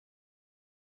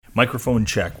Microphone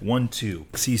check, 1, 2.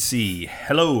 XCC,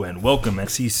 hello and welcome.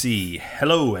 XCC,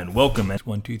 hello and welcome.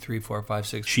 1, 2, 3, 4, 5,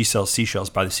 6. She sells seashells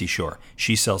by the seashore.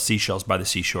 She sells seashells by the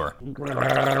seashore.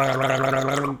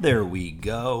 There we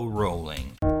go,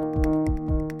 rolling.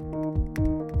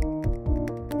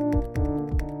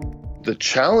 The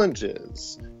challenge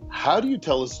is, how do you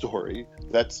tell a story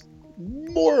that's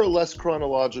more or less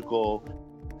chronological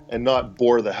and not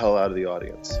bore the hell out of the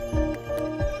audience?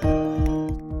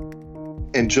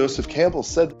 And Joseph Campbell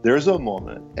said, there's a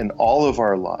moment in all of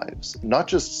our lives, not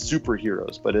just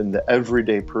superheroes, but in the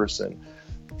everyday person,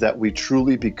 that we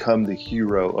truly become the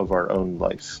hero of our own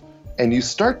life. And you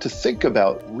start to think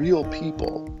about real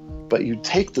people, but you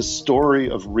take the story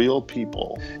of real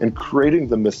people and creating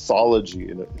the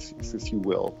mythology, if you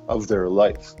will, of their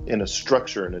life in a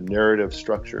structure, in a narrative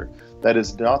structure that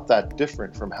is not that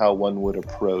different from how one would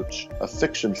approach a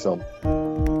fiction film.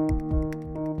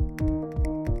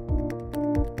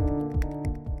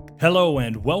 Hello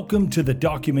and welcome to The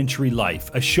Documentary Life,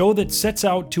 a show that sets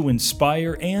out to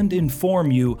inspire and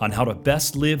inform you on how to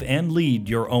best live and lead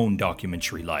your own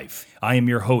documentary life. I am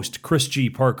your host, Chris G.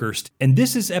 Parkhurst, and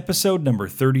this is episode number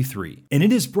 33. And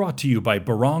it is brought to you by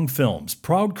Barong Films,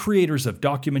 proud creators of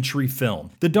documentary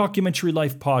film, the Documentary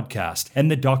Life podcast,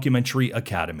 and the Documentary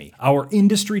Academy, our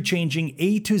industry-changing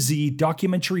A to Z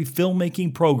documentary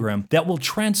filmmaking program that will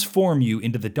transform you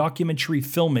into the documentary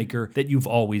filmmaker that you've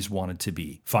always wanted to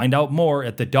be. Find out more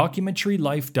at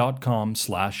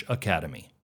thedocumentarylife.com/academy.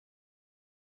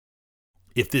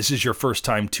 If this is your first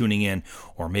time tuning in,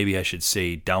 or maybe I should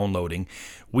say downloading,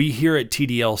 we here at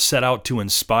TDL set out to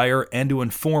inspire and to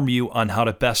inform you on how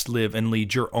to best live and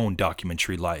lead your own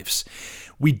documentary lives.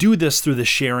 We do this through the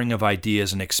sharing of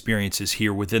ideas and experiences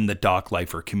here within the Doc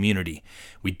Lifer community.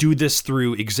 We do this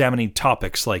through examining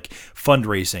topics like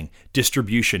fundraising,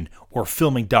 distribution, or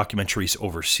filming documentaries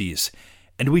overseas.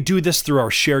 And we do this through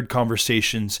our shared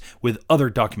conversations with other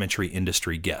documentary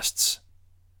industry guests.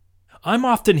 I'm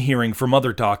often hearing from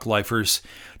other doc lifers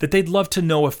that they'd love to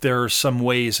know if there are some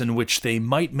ways in which they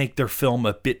might make their film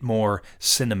a bit more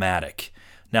cinematic.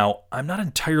 Now, I'm not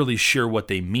entirely sure what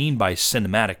they mean by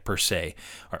cinematic per se.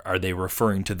 Are they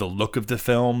referring to the look of the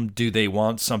film? Do they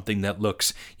want something that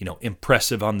looks,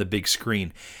 impressive on the big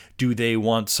screen? Do they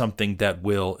want something that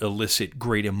will elicit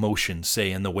great emotion,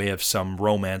 say in the way of some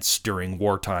romance-stirring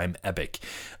wartime epic?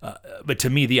 But to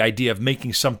me, the idea of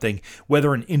making something,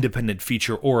 whether an independent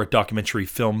feature or a documentary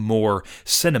film, more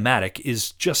cinematic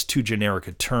is just too generic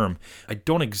a term. I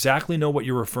don't exactly know what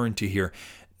you're referring to here.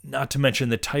 Not to mention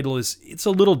the title it's a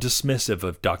little dismissive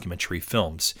of documentary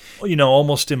films.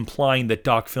 Almost implying that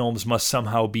doc films must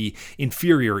somehow be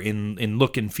inferior in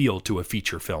look and feel to a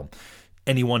feature film.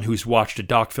 Anyone who's watched a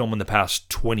doc film in the past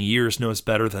 20 years knows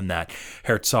better than that.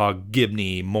 Herzog,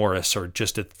 Gibney, Morris are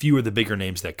just a few of the bigger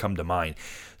names that come to mind.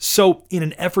 So, in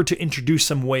an effort to introduce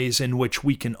some ways in which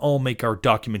we can all make our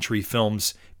documentary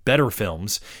films better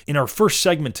films, in our first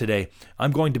segment today,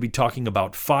 I'm going to be talking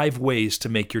about 5 ways to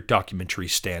make your documentary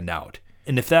stand out.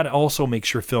 And if that also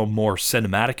makes your film more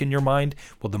cinematic in your mind,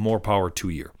 well, the more power to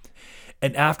you.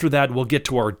 And after that, we'll get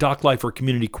to our Doc Lifer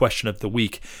Community Question of the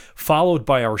Week, followed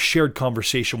by our shared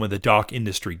conversation with a doc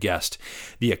industry guest,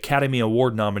 the Academy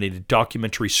Award-nominated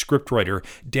documentary scriptwriter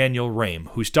Daniel Raim,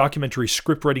 whose documentary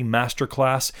scriptwriting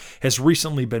masterclass has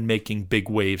recently been making big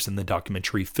waves in the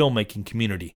documentary filmmaking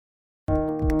community.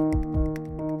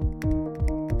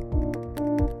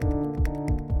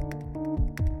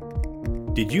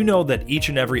 Did you know that each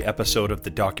and every episode of The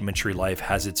Documentary Life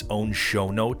has its own show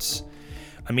notes?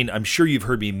 I mean, I'm sure you've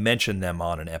heard me mention them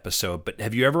on an episode, but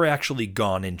have you ever actually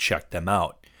gone and checked them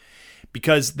out?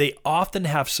 Because they often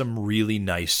have some really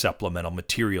nice supplemental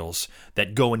materials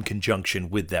that go in conjunction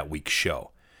with that week's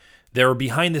show. There are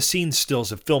behind-the-scenes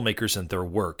stills of filmmakers and their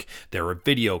work. There are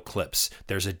video clips.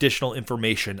 There's additional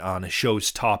information on a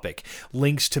show's topic,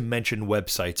 links to mentioned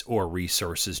websites or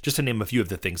resources, just to name a few of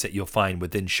the things that you'll find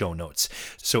within show notes.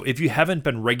 So if you haven't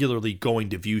been regularly going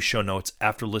to view show notes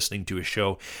after listening to a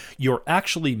show, you're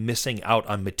actually missing out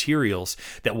on materials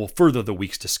that will further the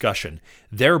week's discussion,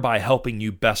 thereby helping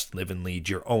you best live and lead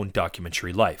your own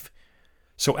documentary life.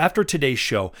 So after today's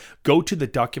show, go to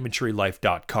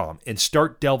thedocumentarylife.com and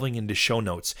start delving into show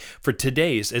notes for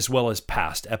today's as well as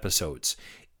past episodes.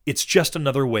 It's just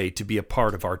another way to be a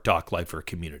part of our Doc Lifer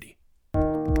community.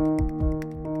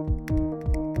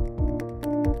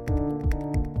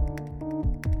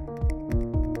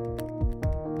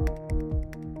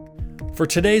 For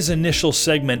today's initial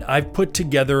segment, I've put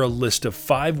together a list of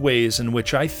 5 ways in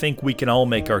which I think we can all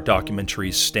make our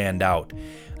documentaries stand out,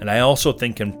 and I also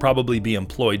think can probably be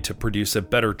employed to produce a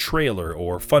better trailer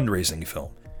or fundraising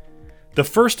film. The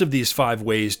first of these 5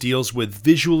 ways deals with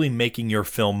visually making your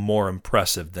film more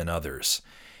impressive than others.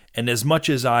 And as much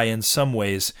as in some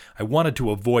ways, I wanted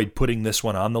to avoid putting this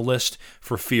one on the list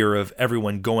for fear of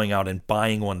everyone going out and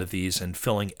buying one of these and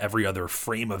filling every other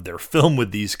frame of their film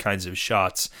with these kinds of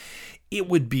shots, it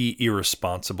would be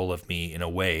irresponsible of me, in a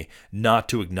way, not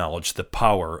to acknowledge the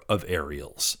power of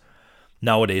aerials.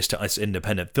 Nowadays, to us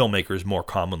independent filmmakers, more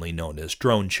commonly known as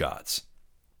drone shots.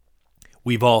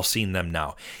 We've all seen them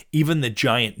now. Even the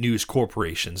giant news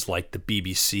corporations like the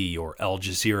BBC or Al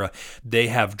Jazeera, they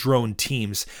have drone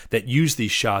teams that use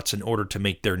these shots in order to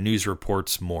make their news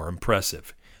reports more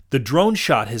impressive. The drone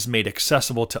shot has made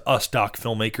accessible to us doc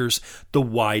filmmakers the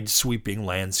wide sweeping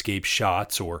landscape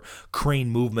shots or crane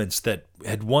movements that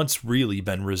had once really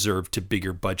been reserved to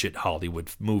bigger budget Hollywood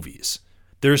movies.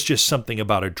 There's just something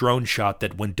about a drone shot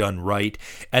that, when done right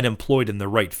and employed in the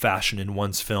right fashion in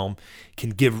one's film,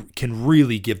 can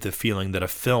really give the feeling that a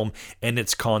film and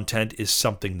its content is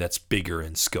something that's bigger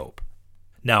in scope.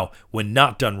 Now, when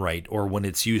not done right, or when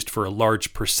it's used for a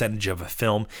large percentage of a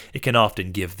film, it can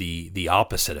often give the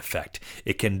opposite effect.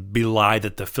 It can belie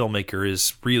that the filmmaker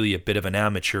is really a bit of an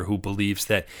amateur who believes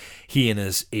that he and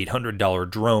his $800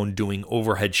 drone doing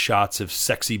overhead shots of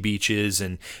sexy beaches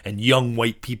and young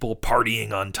white people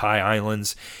partying on Thai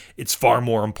islands, it's far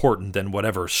more important than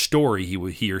whatever story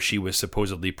he or she was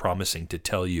supposedly promising to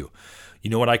tell you. You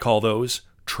know what I call those?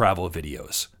 Travel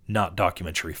videos, not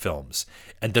documentary films.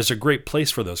 And there's a great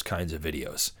place for those kinds of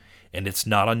videos. And it's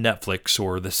not on Netflix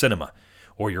or the cinema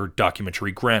or your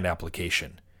documentary grant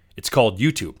application. It's called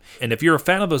YouTube. And if you're a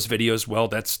fan of those videos, well,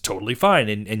 that's totally fine,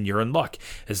 and you're in luck,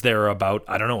 as there are about,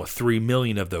 3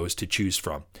 million of those to choose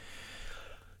from.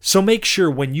 So make sure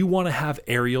when you want to have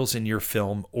aerials in your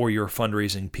film or your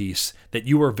fundraising piece that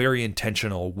you are very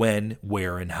intentional when,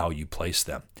 where, and how you place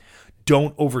them.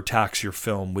 Don't overtax your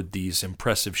film with these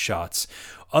impressive shots.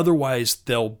 Otherwise,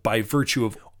 they'll, by virtue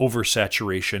of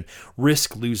oversaturation,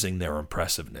 risk losing their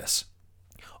impressiveness.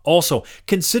 Also,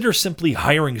 consider simply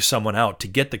hiring someone out to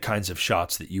get the kinds of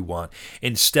shots that you want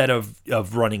instead of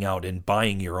running out and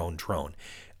buying your own drone.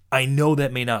 I know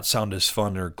that may not sound as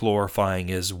fun or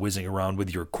glorifying as whizzing around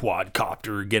with your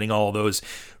quadcopter, getting all those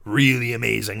really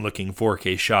amazing looking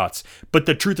 4K shots, but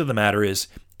the truth of the matter is,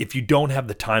 if you don't have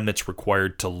the time that's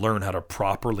required to learn how to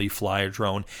properly fly a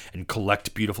drone and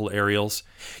collect beautiful aerials,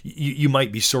 you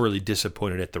might be sorely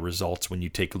disappointed at the results when you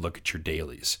take a look at your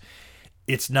dailies.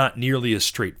 It's not nearly as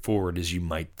straightforward as you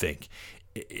might think.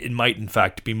 It might, in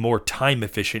fact, be more time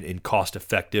efficient and cost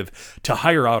effective to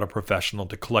hire out a professional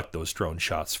to collect those drone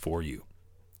shots for you.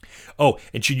 Oh,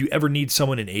 and should you ever need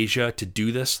someone in Asia to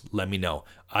do this, let me know.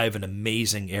 I have an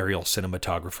amazing aerial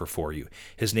cinematographer for you.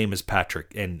 His name is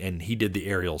Patrick, and he did the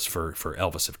aerials for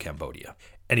Elvis of Cambodia.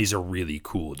 And he's a really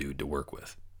cool dude to work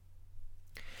with.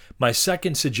 My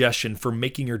second suggestion for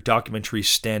making your documentary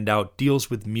stand out deals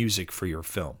with music for your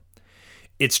film.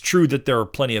 It's true that there are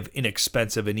plenty of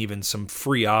inexpensive and even some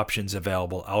free options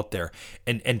available out there.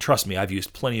 And trust me, I've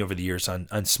used plenty over the years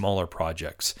on smaller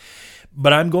projects.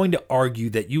 But I'm going to argue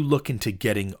that you look into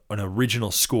getting an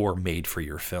original score made for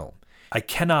your film. I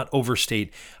cannot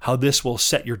overstate how this will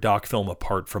set your doc film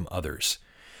apart from others.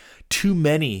 Too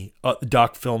many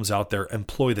doc films out there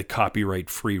employ the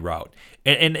copyright-free route.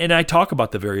 And I talk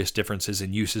about the various differences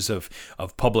and uses of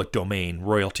public domain,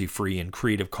 royalty-free, and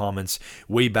Creative Commons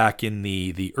way back in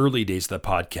the early days of the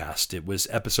podcast. It was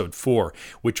episode 4,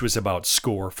 which was about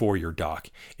score for your doc.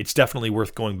 It's definitely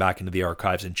worth going back into the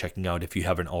archives and checking out if you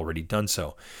haven't already done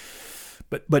so.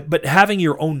 But having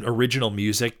your own original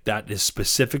music that is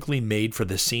specifically made for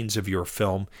the scenes of your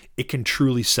film, it can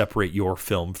truly separate your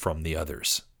film from the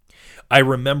others. I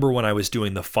remember when I was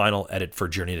doing the final edit for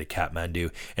Journey to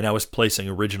Kathmandu, and I was placing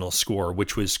original score,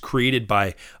 which was created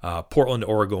by Portland,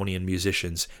 Oregonian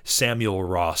musicians Samuel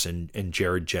Ross and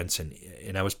Jared Jensen,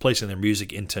 and I was placing their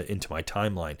music into my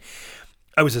timeline.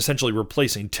 I was essentially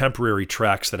replacing temporary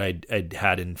tracks that I'd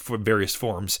had in various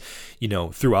forms,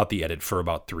 throughout the edit for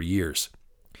about 3 years.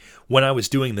 When I was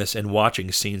doing this and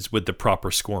watching scenes with the proper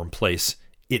score in place,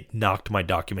 it knocked my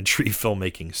documentary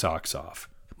filmmaking socks off.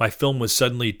 My film was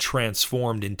suddenly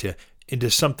transformed into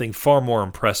something far more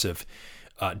impressive,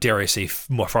 dare I say,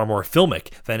 far more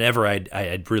filmic than ever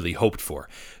I'd really hoped for.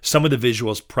 Some of the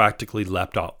visuals practically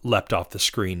leapt off the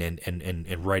screen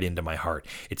and right into my heart.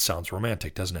 It sounds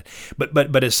romantic, doesn't it?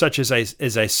 But as such as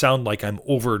I sound like I'm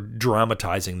over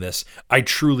dramatizing this, I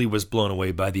truly was blown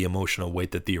away by the emotional weight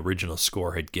that the original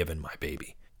score had given my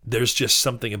baby. There's just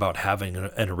something about having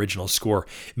an original score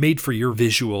made for your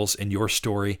visuals and your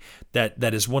story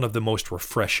that is one of the most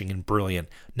refreshing and brilliant,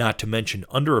 not to mention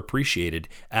underappreciated,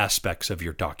 aspects of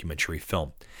your documentary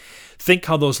film. Think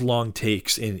how those long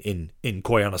takes in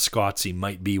Koyaanisqatsi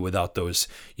might be without those,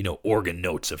 organ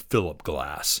notes of Philip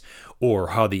Glass, or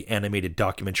how the animated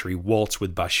documentary Waltz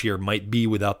with Bashir might be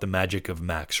without the magic of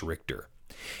Max Richter.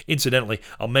 Incidentally,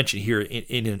 I'll mention here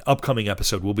in an upcoming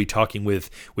episode, we'll be talking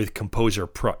with composer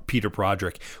Peter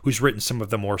Broderick, who's written some of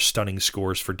the more stunning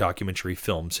scores for documentary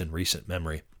films in recent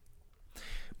memory.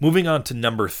 Moving on to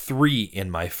number 3 in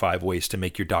my 5 ways to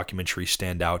make your documentary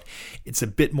stand out, it's a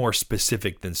bit more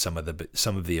specific than some of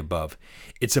the above.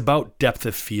 It's about depth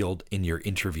of field in your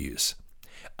interviews.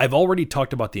 I've already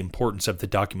talked about the importance of the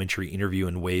documentary interview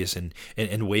and ways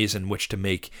in which to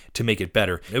make it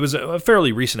better. It was a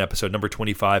fairly recent episode, number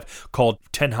 25, called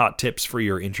 10 Hot Tips for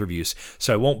Your Interviews,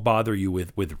 so I won't bother you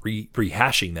with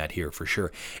rehashing that here for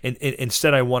sure. And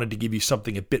instead, I wanted to give you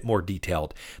something a bit more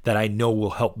detailed that I know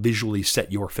will help visually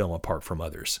set your film apart from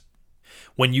others.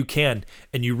 When you can,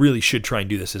 and you really should try and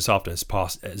do this as often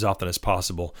as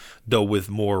possible, though with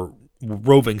more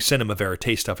roving cinema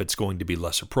verite stuff, it's going to be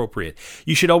less appropriate.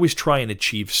 You should always try and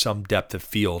achieve some depth of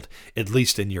field, at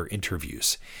least in your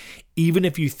interviews. Even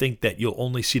if you think that you'll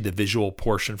only see the visual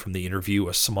portion from the interview,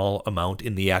 a small amount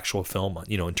in the actual film,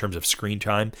 in terms of screen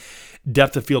time,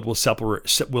 depth of field will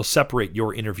separate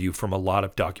your interview from a lot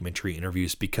of documentary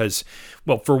interviews because,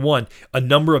 well, for one, a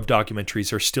number of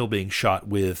documentaries are still being shot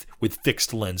with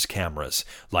fixed lens cameras,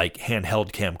 like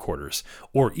handheld camcorders,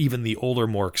 or even the older,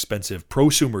 more expensive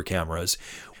prosumer cameras,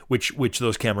 which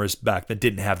those cameras back then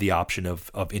didn't have the option of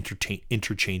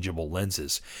interchangeable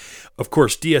lenses. Of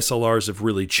course, DSLRs have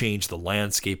really changed the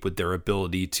landscape with their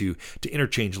ability to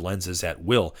interchange lenses at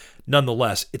will.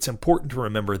 Nonetheless, it's important to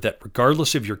remember that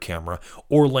regardless of your camera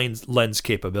or lens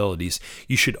capabilities,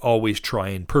 you should always try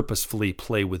and purposefully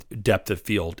play with depth of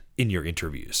field in your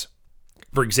interviews.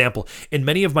 For example, in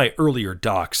many of my earlier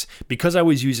docs, because I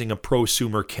was using a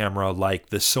prosumer camera like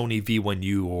the Sony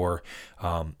V1U or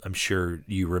I'm sure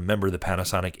you remember the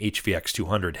Panasonic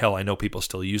HVX200. Hell, I know people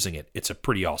still using it. It's a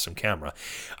pretty awesome camera.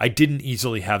 I didn't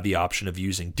easily have the option of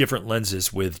using different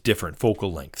lenses with different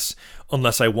focal lengths,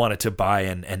 unless I wanted to buy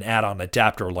an add-on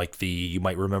adapter like you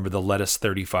might remember the Letus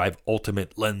 35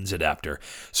 Ultimate Lens Adapter.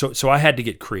 So I had to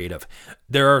get creative.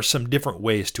 There are some different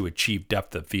ways to achieve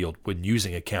depth of field when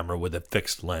using a camera with a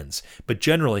fixed lens, but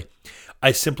generally,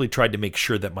 I simply tried to make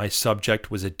sure that my subject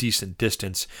was a decent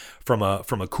distance from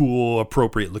a cool,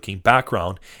 appropriate-looking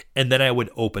background, and then I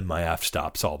would open my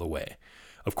f-stops all the way.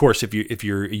 Of course, if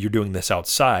you're doing this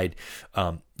outside,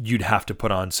 you'd have to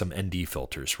put on some ND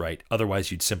filters, right?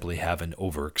 Otherwise, you'd simply have an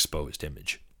overexposed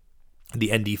image.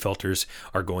 The ND filters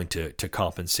are going to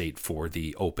compensate for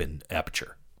the open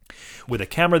aperture. With a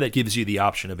camera that gives you the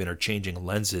option of interchanging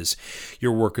lenses,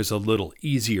 your work is a little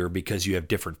easier because you have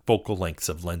different focal lengths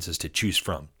of lenses to choose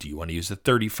from. Do you want to use a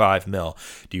 35mm?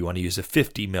 Do you want to use a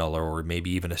 50mm or maybe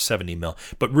even a 70mm?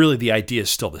 But really the idea is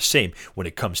still the same when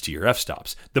it comes to your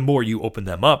f-stops. The more you open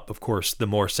them up, of course, the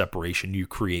more separation you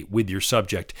create with your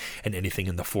subject and anything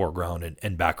in the foreground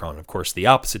and background. Of course, the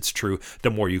opposite's true.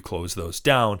 The more you close those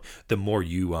down, the more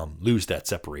you lose that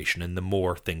separation and the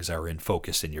more things are in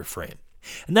focus in your frame.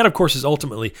 And that, of course, is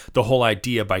ultimately the whole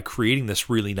idea by creating this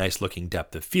really nice looking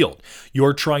depth of field.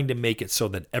 You're trying to make it so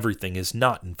that everything is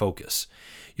not in focus.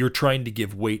 You're trying to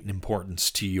give weight and importance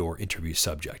to your interview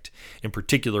subject. In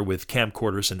particular with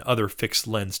camcorders and other fixed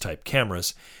lens type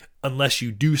cameras, unless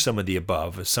you do some of the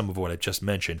above, some of what I just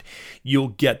mentioned, you'll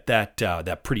get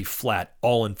that pretty flat,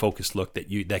 all in focus look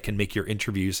that can make your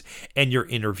interviews and your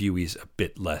interviewees a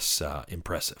bit less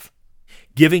impressive.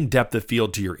 Giving depth of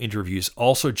field to your interviews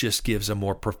also just gives a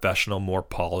more professional, more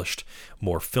polished,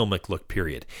 more filmic look,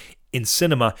 period. In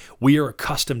cinema, we are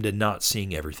accustomed to not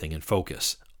seeing everything in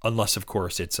focus, unless, of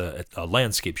course, it's a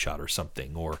landscape shot or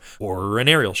something, or an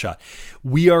aerial shot.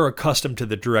 We are accustomed to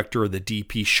the director or the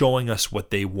DP showing us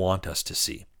what they want us to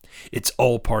see. It's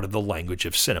all part of the language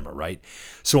of cinema, right?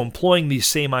 So employing these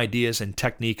same ideas and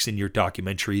techniques in your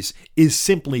documentaries is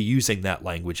simply using that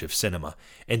language of cinema,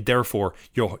 and therefore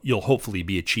you'll hopefully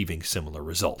be achieving similar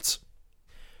results.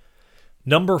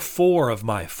 Number 4 of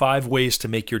my 5 ways to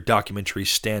make your documentary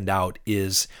stand out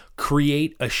is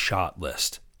create a shot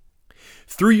list.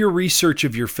 Through your research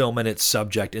of your film and its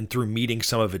subject, and through meeting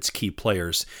some of its key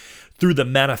players, through the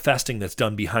manifesting that's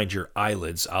done behind your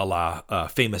eyelids, a la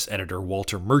famous editor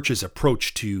Walter Murch's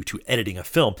approach to editing a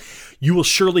film, you will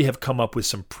surely have come up with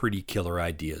some pretty killer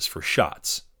ideas for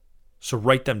shots. So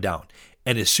write them down,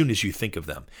 and as soon as you think of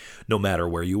them, no matter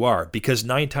where you are, because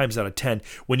 9 times out of 10,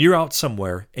 when you're out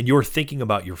somewhere and you're thinking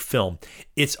about your film,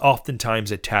 it's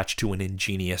oftentimes attached to an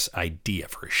ingenious idea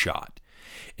for a shot.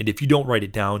 And if you don't write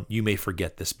it down, you may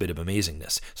forget this bit of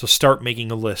amazingness. So start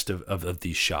making a list of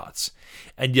these shots.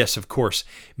 And yes, of course,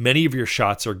 many of your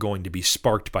shots are going to be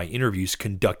sparked by interviews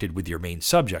conducted with your main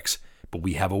subjects, but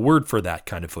we have a word for that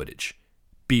kind of footage: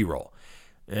 B-roll.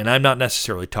 And I'm not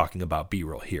necessarily talking about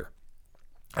B-roll here.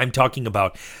 I'm talking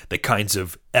about the kinds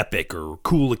of epic or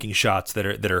cool-looking shots that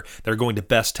are going to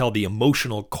best tell the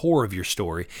emotional core of your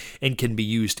story and can be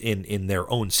used in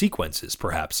their own sequences,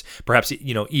 perhaps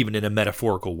even in a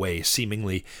metaphorical way,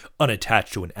 seemingly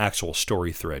unattached to an actual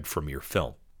story thread from your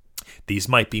film. These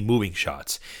might be moving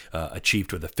shots,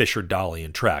 achieved with a Fisher dolly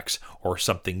and tracks, or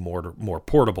something more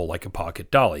portable like a pocket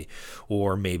dolly.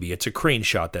 Or maybe it's a crane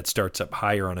shot that starts up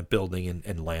higher on a building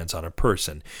and lands on a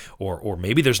person. Or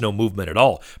maybe there's no movement at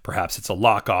all. Perhaps it's a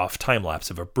lock-off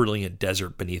time-lapse of a brilliant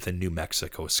desert beneath a New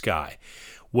Mexico sky.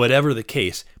 Whatever the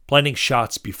case, planning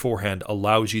shots beforehand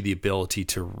allows you the ability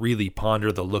to really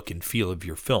ponder the look and feel of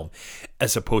your film,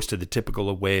 as opposed to the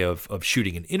typical way of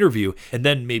shooting an interview and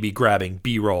then maybe grabbing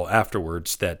B-roll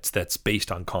afterwards that's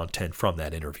based on content from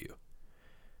that interview.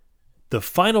 The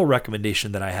final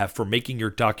recommendation that I have for making your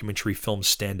documentary film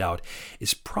stand out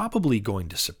is probably going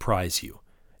to surprise you,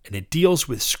 and it deals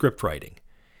with script writing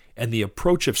and the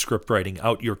approach of script writing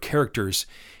out your characters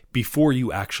before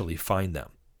you actually find them.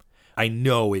 I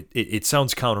know it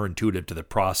sounds counterintuitive to the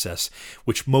process,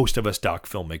 which most of us doc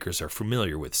filmmakers are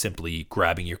familiar with, simply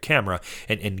grabbing your camera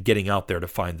and getting out there to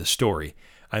find the story.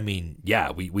 I mean,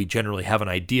 yeah, we generally have an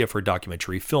idea for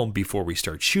documentary film before we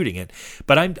start shooting it,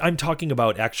 but I'm talking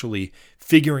about actually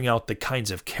figuring out the kinds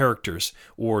of characters,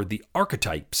 or the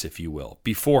archetypes, if you will,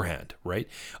 beforehand, right?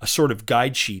 A sort of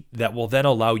guide sheet that will then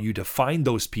allow you to find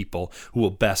those people who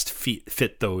will best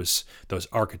fit those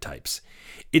archetypes.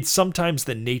 It's sometimes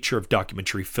the nature of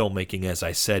documentary filmmaking, as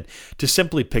I said, to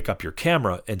simply pick up your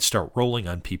camera and start rolling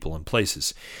on people and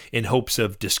places in hopes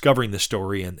of discovering the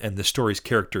story and the story's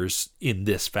characters in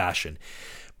this fashion.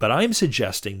 But I'm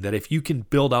suggesting that if you can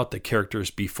build out the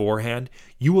characters beforehand,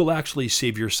 you will actually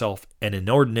save yourself an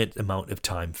inordinate amount of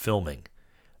time filming.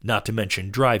 Not to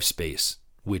mention drive space,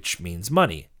 which means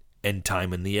money, and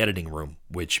time in the editing room,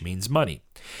 which means money.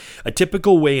 A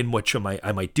typical way in which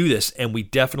I might do this, and we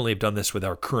definitely have done this with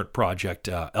our current project,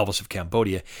 Elvis of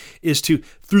Cambodia, is to,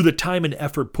 through the time and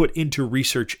effort put into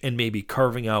research and maybe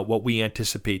carving out what we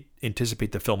anticipate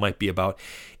the film might be about,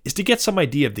 is to get some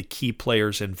idea of the key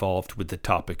players involved with the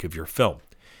topic of your film.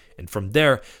 And from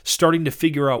there, starting to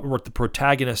figure out what the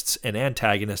protagonists and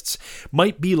antagonists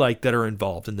might be like that are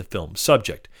involved in the film's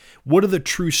subject. What are the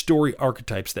true story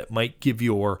archetypes that might give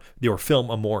your film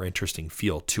a more interesting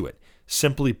feel to it?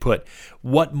 Simply put,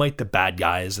 what might the bad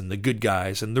guys and the good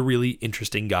guys and the really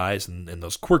interesting guys and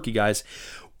those quirky guys,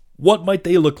 what might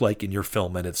they look like in your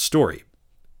film and its story?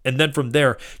 And then from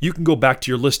there, you can go back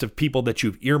to your list of people that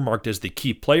you've earmarked as the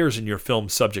key players in your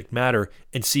film's subject matter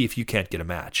and see if you can't get a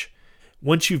match.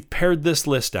 Once you've pared this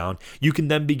list down, you can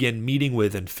then begin meeting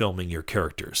with and filming your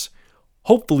characters.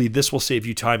 Hopefully, this will save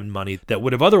you time and money that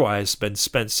would have otherwise been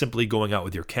spent simply going out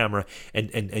with your camera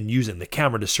and using the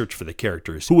camera to search for the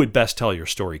characters who would best tell your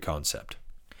story concept.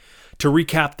 To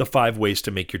recap the 5 ways to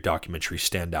make your documentary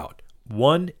stand out: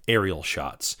 1. Aerial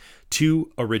shots.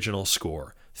 2. Original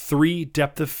score. 3.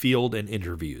 Depth of field and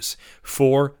interviews.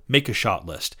 4. Make a shot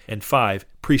list. And 5.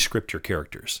 Pre-script your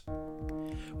characters.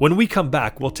 When we come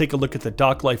back, we'll take a look at the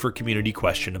Doc Lifer community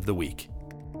question of the week.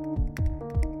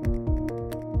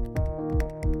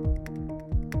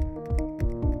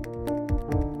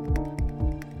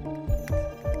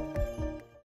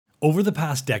 Over the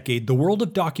past decade, the world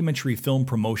of documentary film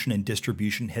promotion and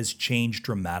distribution has changed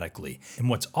dramatically. And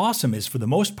what's awesome is, for the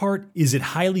most part, it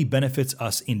highly benefits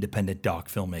us independent doc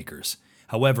filmmakers.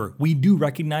 However, we do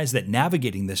recognize that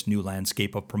navigating this new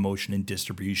landscape of promotion and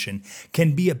distribution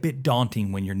can be a bit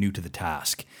daunting when you're new to the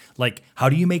task. Like, how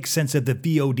do you make sense of the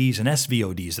VODs and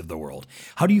SVODs of the world?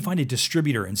 How do you find a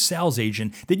distributor and sales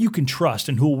agent that you can trust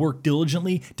and who will work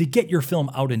diligently to get your film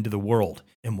out into the world?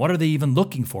 And what are they even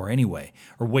looking for anyway?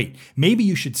 Or wait, maybe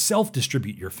you should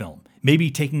self-distribute your film. Maybe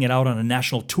taking it out on a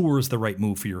national tour is the right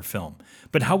move for your film.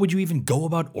 But how would you even go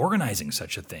about organizing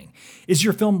such a thing? Is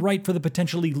your film right for the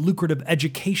potentially lucrative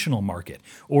educational market?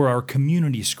 Or are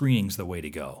community screenings the way to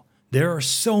go? There are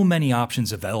so many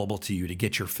options available to you to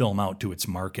get your film out to its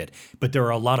market, but there are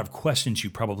a lot of questions you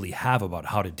probably have about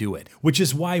how to do it, which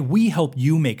is why we help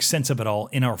you make sense of it all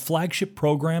in our flagship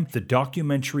program, the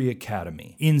Documentary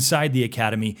Academy. Inside the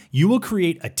Academy, you will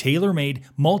create a tailor-made,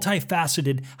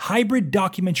 multifaceted, hybrid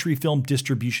documentary film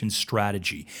distribution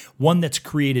strategy, one that's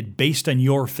created based on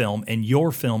your film and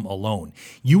your film alone.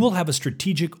 You will have a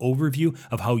strategic overview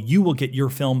of how you will get your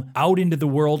film out into the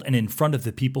world and in front of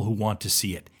the people who want to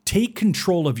see it. Take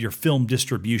control of your film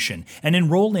distribution and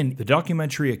enroll in the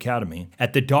Documentary Academy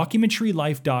at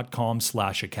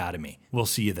thedocumentarylife.com/academy. We'll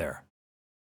see you there.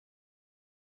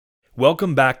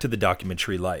 Welcome back to The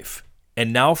Documentary Life.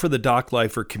 And now for the Doc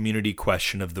Lifer Community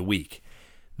Question of the Week.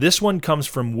 This one comes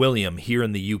from William here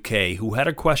in the UK, who had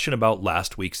a question about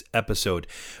last week's episode,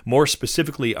 more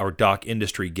specifically our doc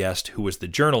industry guest, who was the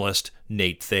journalist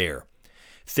Nate Thayer.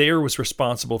 Thayer was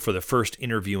responsible for the first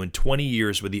interview in 20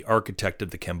 years with the architect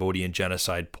of the Cambodian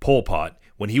genocide, Pol Pot,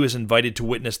 when he was invited to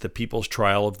witness the people's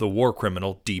trial of the war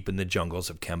criminal deep in the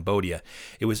jungles of Cambodia.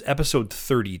 It was episode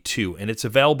 32, and it's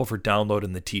available for download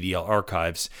in the TDL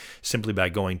archives simply by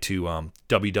going to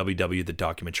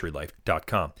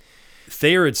www.thedocumentarylife.com.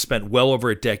 Thayer had spent well over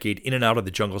a decade in and out of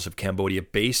the jungles of Cambodia,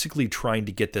 basically trying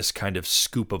to get this kind of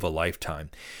scoop of a lifetime.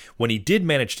 When he did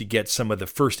manage to get some of the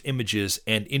first images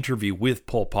and interview with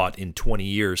Pol Pot in 20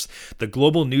 years, the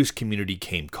global news community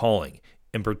came calling.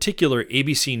 In particular,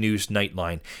 ABC News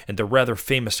Nightline and the rather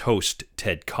famous host,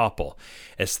 Ted Koppel.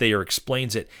 As Thayer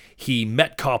explains it, he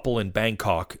met Koppel in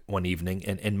Bangkok one evening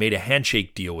and made a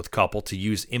handshake deal with Koppel to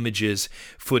use images,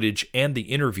 footage, and the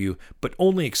interview, but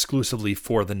only exclusively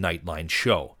for the Nightline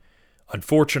show.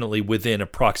 Unfortunately, within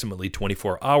approximately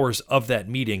 24 hours of that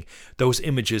meeting, those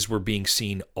images were being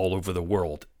seen all over the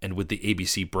world, and with the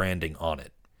ABC branding on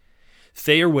it.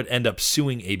 Thayer would end up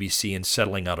suing ABC and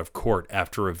settling out of court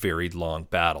after a very long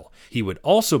battle. He would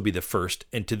also be the first,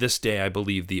 and to this day I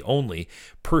believe the only,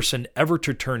 person ever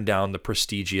to turn down the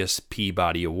prestigious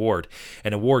Peabody Award,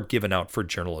 an award given out for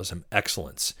journalism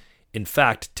excellence. In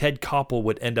fact, Ted Koppel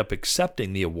would end up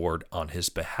accepting the award on his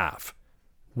behalf.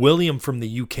 William from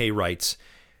the UK writes,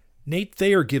 Nate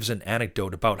Thayer gives an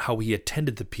anecdote about how he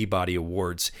attended the Peabody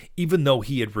Awards, even though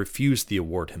he had refused the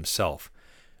award himself.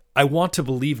 I want to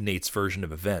believe Nate's version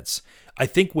of events. I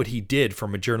think what he did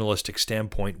from a journalistic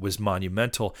standpoint was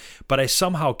monumental, but I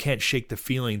somehow can't shake the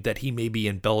feeling that he maybe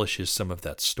embellishes some of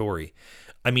that story.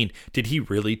 I mean, did he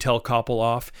really tell Koppel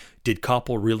off? Did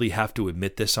Koppel really have to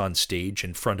admit this on stage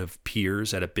in front of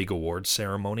peers at a big awards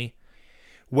ceremony?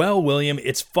 Well, William,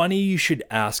 it's funny you should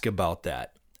ask about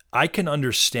that. I can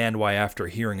understand why after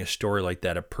hearing a story like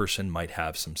that, a person might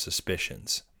have some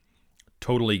suspicions.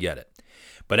 Totally get it.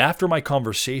 But after my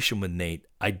conversation with Nate,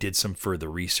 I did some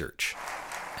further research,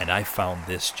 and I found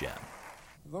this gem.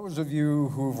 Those of you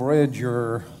who've read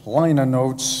your liner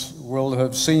notes will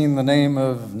have seen the name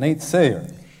of Nate Thayer.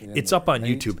 It's up on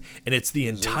YouTube, and it's the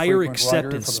entire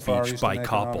acceptance speech by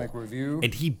Koppel.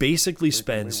 And he basically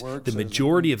spends the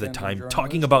majority of the time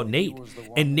talking about Nate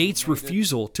and Nate's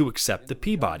refusal to accept the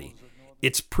Peabody.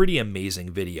 It's pretty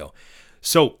amazing video.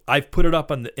 So I've put it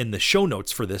up in the show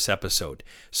notes for this episode.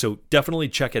 So definitely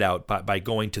check it out by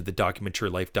going to the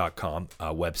documentarylife.com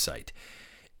website.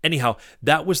 Anyhow,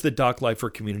 that was the Doc Lifer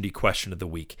Community Question of the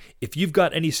Week. If you've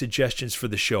got any suggestions for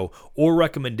the show or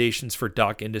recommendations for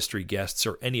doc industry guests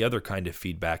or any other kind of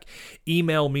feedback,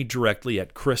 email me directly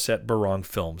at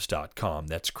chris@barongfilms.com.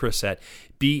 That's Chris at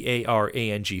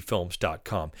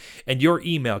BARANGfilms.com. And your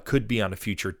email could be on a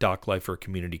future Doc Lifer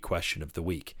Community Question of the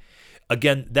Week.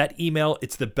 Again, that email,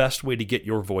 it's the best way to get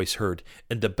your voice heard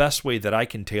and the best way that I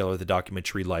can tailor the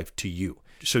documentary life to you.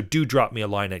 So do drop me a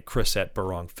line at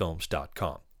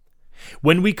chris@barongfilms.com.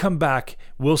 When we come back,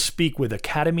 we'll speak with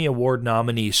Academy Award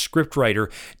nominee scriptwriter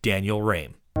Daniel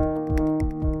Raim.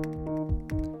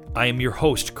 I am your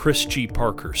host, Chris G.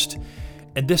 Parkhurst,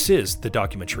 and this is The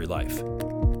Documentary Life.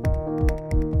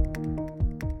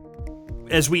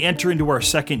 As we enter into our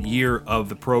second year of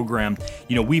the program,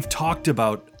 we've talked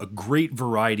about a great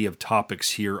variety of topics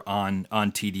here on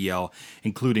TDL,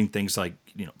 including things like,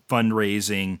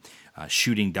 fundraising,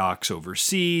 shooting docs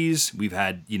overseas. We've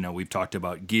talked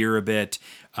about gear a bit,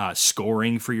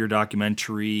 scoring for your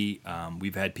documentary.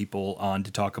 We've had people on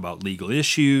to talk about legal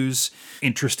issues.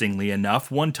 Interestingly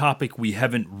enough, one topic we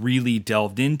haven't really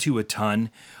delved into a ton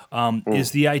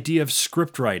is the idea of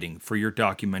script writing for your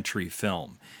documentary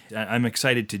film. I'm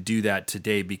excited to do that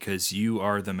today because you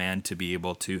are the man to be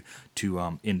able to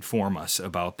inform us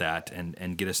about that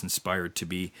and get us inspired to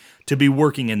be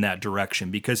working in that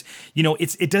direction, because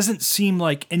it doesn't seem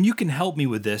like, and you can help me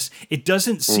with this, it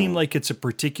doesn't seem like it's a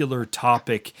particular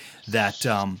topic that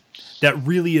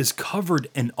really is covered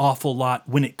an awful lot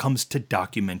when it comes to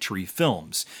documentary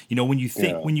films. When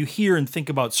you hear and think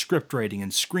about script writing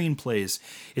and screenplays,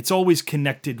 it's always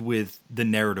connected with the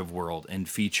narrative world and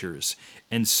features.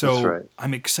 And so right.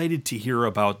 I'm excited to hear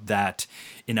about that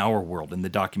in our world, in the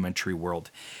documentary world.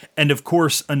 And of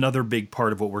course, another big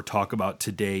part of what we're talking about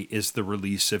today is the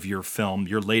release of your film,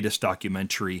 your latest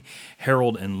documentary,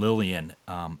 Harold and Lillian,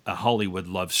 a Hollywood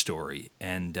love story.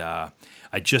 And I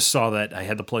just saw that. I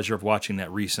had the pleasure pleasure of watching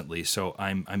that recently, so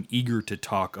I'm eager to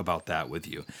talk about that with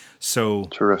you. So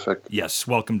Terrific. yes,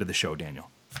 welcome to the show,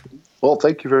 Daniel. Well,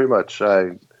 thank you very much.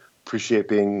 I appreciate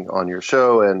being on your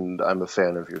show, and I'm a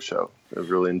fan of your show.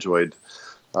 I've really enjoyed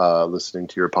listening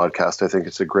to your podcast. I think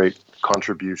it's a great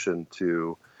contribution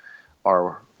to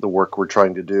the work we're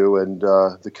trying to do and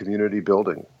the community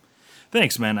building.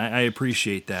 Thanks, man. I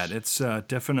appreciate that. It's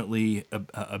definitely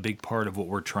a big part of what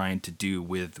we're trying to do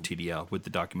with TDL, with the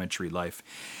documentary life.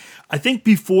 I think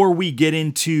before we get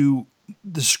into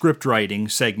the script writing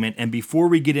segment and before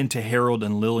we get into Harold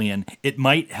and Lillian, it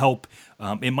might help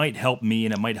me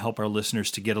and it might help our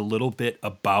listeners to get a little bit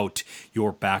about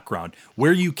your background,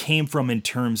 where you came from in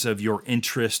terms of your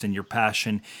interest and your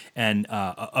passion and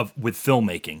with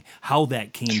filmmaking, how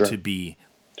that came to be.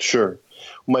 Sure.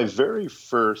 My very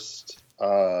first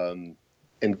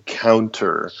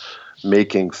encounter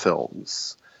making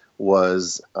films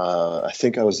was, I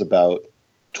think I was about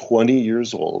 20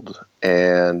 years old,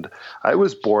 and I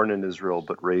was born in Israel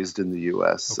but raised in the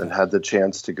U.S. and had the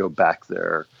chance to go back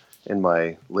there in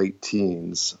my late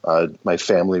teens. My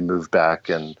family moved back,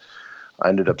 and I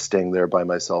ended up staying there by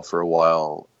myself for a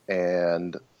while.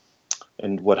 And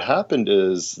what happened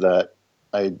is that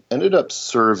I ended up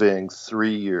serving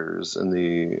 3 years in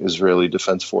the Israeli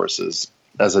Defense Forces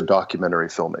as a documentary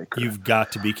filmmaker. You've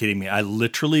got to be kidding me. I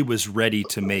literally was ready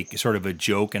to make sort of a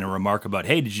joke and a remark about,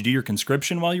 hey, did you do your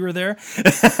conscription while you were there?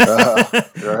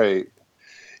 Right.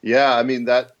 Yeah, I mean,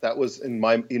 that was in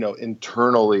my,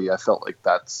 internally, I felt like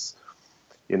that's,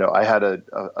 I had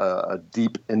a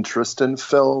deep interest in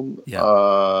film,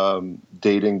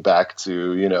 dating back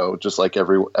to, just like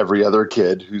every other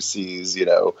kid who sees,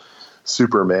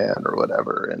 Superman or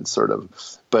whatever, and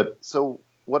but so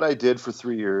what I did for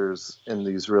 3 years in the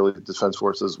Israeli Defense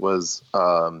Forces was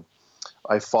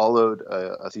I followed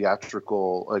a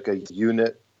theatrical, like a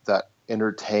unit that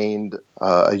entertained,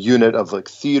 a unit of like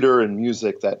theater and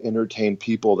music that entertained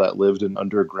people that lived in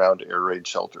underground air raid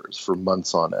shelters for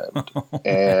months on end.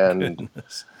 And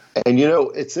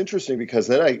it's interesting because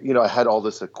then I had all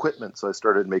this equipment, so I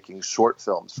started making short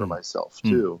films for myself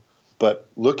too. But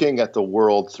looking at the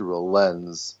world through a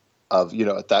lens of,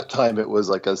 at that time it was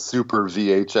like a super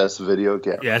VHS video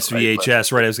camera. Yes,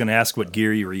 VHS, right? I was going to ask what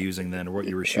gear you were using then or what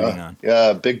you were shooting on.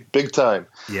 Yeah, big time.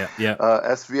 Yeah.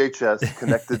 SVHS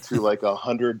connected to like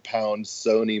 100-pound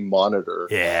Sony monitor.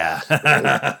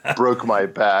 Yeah. Broke my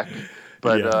back.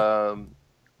 But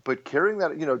carrying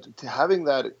that, to having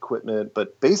that equipment,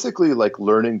 but basically like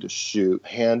learning to shoot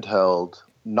handheld,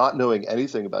 not knowing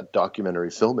anything about documentary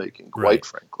filmmaking, quite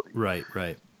frankly. Right.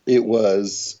 It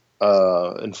was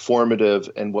informative,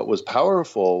 and what was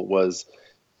powerful was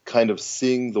kind of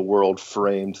seeing the world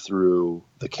framed through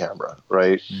the camera,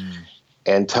 right?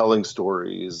 And telling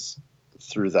stories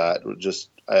through that. Just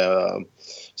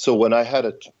so when I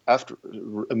had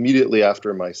immediately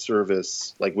after my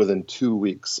service, like within 2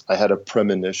 weeks, I had a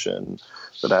premonition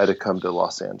that I had to come to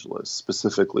Los Angeles,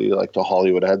 specifically like to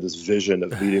Hollywood. I had this vision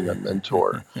of meeting a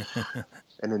mentor.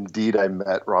 And indeed, I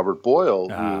met Robert Boyle,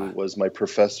 who was my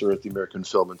professor at the American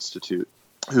Film Institute,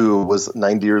 who was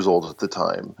 90 years old at the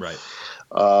time. Right.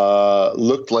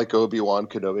 Looked like Obi-Wan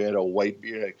Kenobi, had a white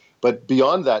beard. But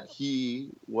beyond that, he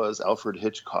was Alfred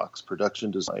Hitchcock's production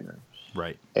designer.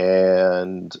 Right.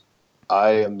 And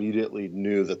I immediately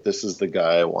knew that this is the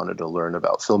guy I wanted to learn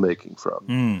about filmmaking from.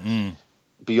 Mm-hmm.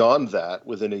 Beyond that,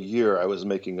 within a year, I was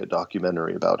making a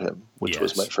documentary about him, which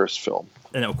was my first film.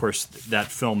 And of course,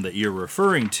 that film that you're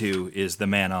referring to is The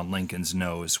Man on Lincoln's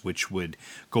Nose, which would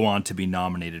go on to be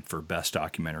nominated for Best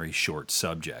Documentary Short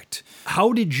Subject.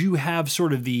 How did you have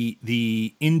sort of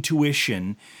the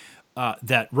intuition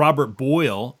that Robert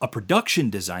Boyle, a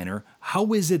production designer,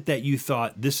 how is it that you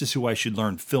thought this is who I should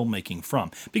learn filmmaking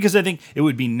from? Because I think it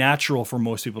would be natural for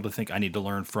most people to think I need to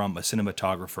learn from a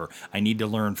cinematographer. I need to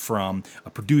learn from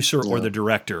a producer or the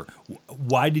director.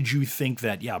 Why did you think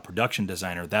that, production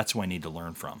designer, that's who I need to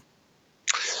learn from?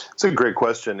 It's a great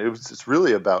question. It's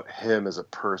really about him as a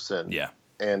person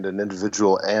and an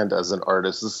individual and as an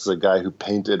artist. This is a guy who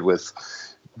painted with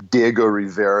Diego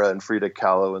Rivera and Frida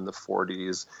Kahlo in the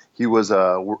 40s. He was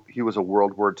a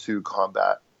World War II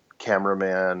combat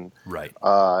cameraman. Right.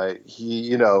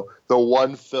 The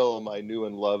one film I knew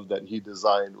and loved that he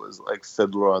designed was like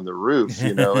Fiddler on the Roof,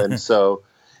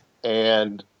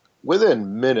 and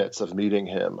within minutes of meeting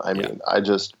him, I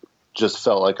just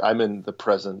felt like I'm in the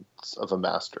presence of a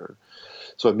master.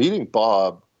 So meeting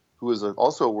Bob, who was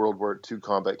also a World War II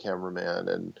combat cameraman,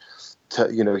 and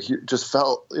he just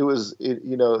felt it was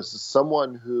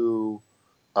someone who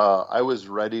I was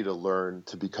ready to learn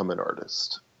to become an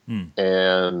artist.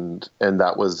 And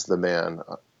that was the man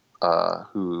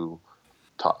who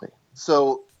taught me.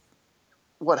 So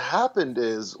what happened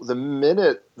is the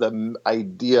minute the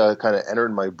idea kind of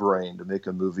entered my brain to make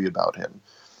a movie about him,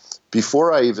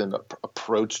 before I even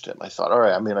approached him, I thought, all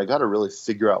right, I mean, I got to really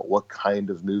figure out what kind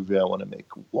of movie I want to make.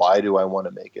 Why do I want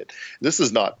to make it? This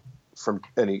is not from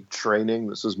any training.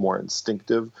 This is more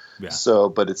instinctive. Yeah. So,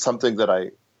 but it's something that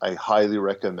I highly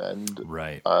recommend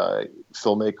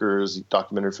filmmakers,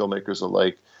 documentary filmmakers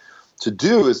alike to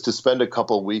do, is to spend a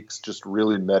couple weeks just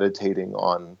really meditating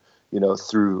on,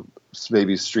 through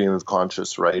maybe stream of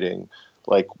conscious writing,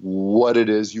 like what it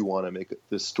is you want to make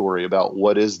this story about.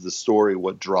 What is the story?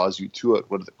 What draws you to it?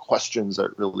 What are the questions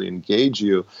that really engage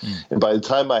you? And by the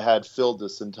time I had filled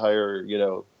this entire,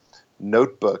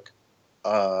 notebook,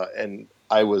 and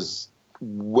I was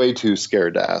way too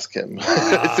scared to ask him. Wow.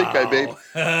 I think I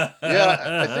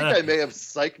may have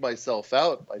psyched myself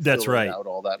out by filling out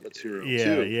all that material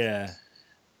too. Yeah.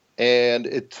 And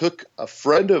it took a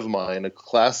friend of mine, a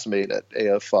classmate at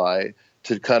AFI,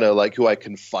 to kind of like, who I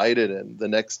confided in. The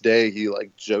next day, he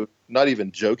like joked, not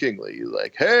even jokingly, he's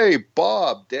like, "Hey,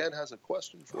 Bob, Dan has a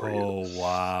question for you." Oh,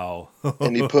 wow.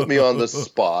 And he put me on the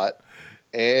spot.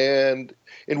 And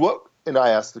I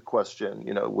asked the question,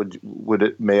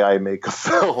 may I make a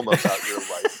film about your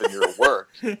life and your work?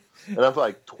 And I'm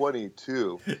like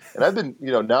 22, and I've been,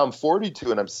 now I'm 42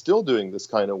 and I'm still doing this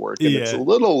kind of work, and it's a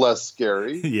little less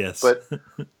scary. Yes. But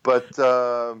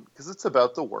because it's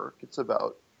about the work, it's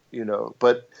about,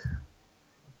 but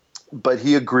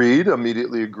he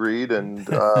immediately agreed. And,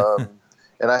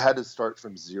 and I had to start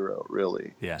from zero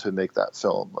really to make that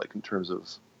film, like in terms of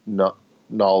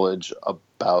knowledge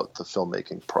about the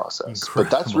filmmaking process. Incredible.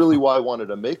 But that's really why I wanted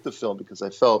to make the film, because I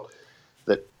felt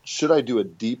that should I do a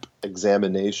deep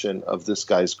examination of this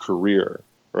guy's career,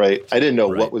 right? I didn't know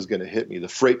what was going to hit me. The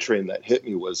freight train that hit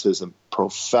me was his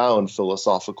profound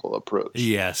philosophical approach.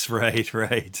 Yes,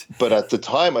 right. But at the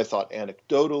time I thought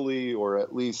anecdotally, or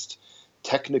at least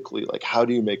technically, like, how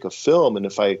do you make a film? And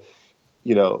if I,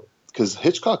 because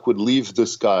Hitchcock would leave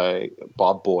this guy,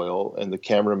 Bob Boyle, and the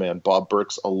cameraman, Bob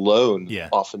Burks, alone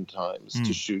oftentimes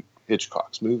to shoot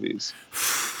Hitchcock's movies.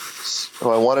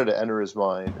 So I wanted to enter his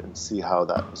mind and see how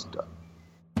that was done.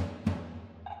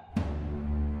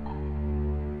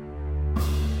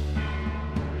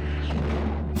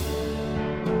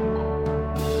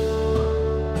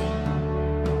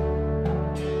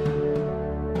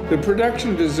 The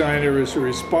production designer is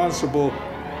responsible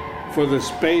for the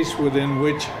space within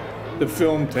which the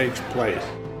film takes place.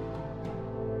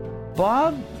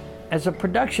 Bob, as a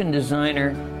production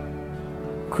designer,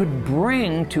 could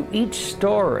bring to each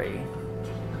story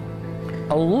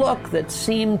a look that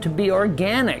seemed to be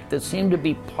organic, that seemed to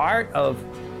be part of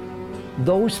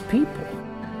those people.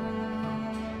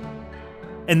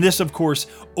 And this, of course,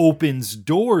 opens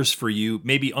doors for you,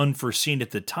 maybe unforeseen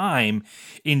at the time,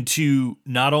 into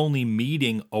not only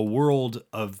meeting a world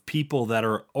of people that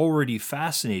are already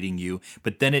fascinating you,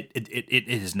 but then it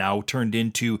has now turned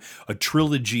into a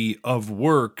trilogy of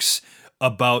works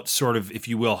about sort of, if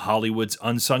you will, Hollywood's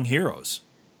unsung heroes.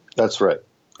 That's right.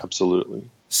 Absolutely.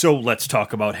 So let's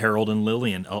talk about Harold and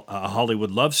Lillian, a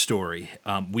Hollywood love story.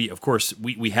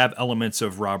 We have elements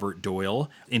of Robert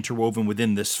Doyle interwoven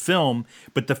within this film,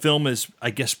 but the film is, I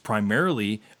guess,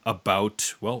 primarily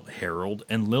about, Harold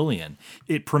and Lillian.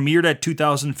 It premiered at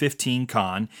 2015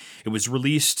 Cannes. It was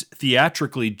released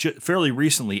theatrically fairly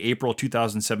recently, April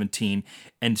 2017,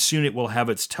 and soon it will have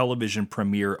its television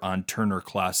premiere on Turner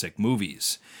Classic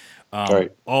Movies.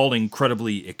 All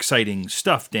incredibly exciting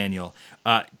stuff, Daniel.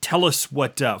 Tell us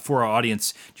what, for our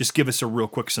audience, just give us a real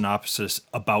quick synopsis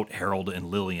about Harold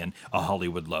and Lillian, a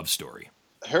Hollywood love story.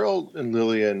 Harold and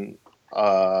Lillian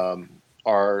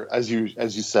are, as you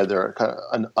said, they're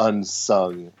kind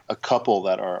of a couple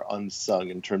that are unsung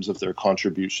in terms of their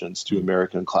contributions to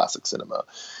American classic cinema.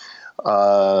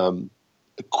 A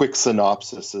quick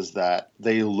synopsis is that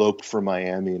they eloped from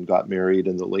Miami and got married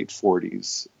in the late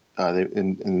 40s. They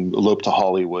eloped to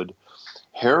Hollywood.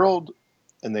 Harold,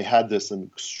 and they had this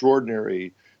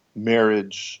extraordinary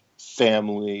marriage,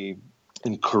 family,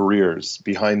 and careers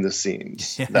behind the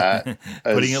scenes. That,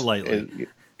 putting it lightly,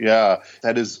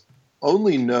 that is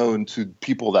only known to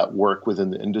people that work within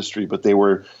the industry, but they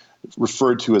were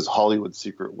referred to as Hollywood's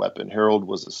secret weapon. Harold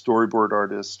was a storyboard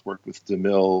artist, worked with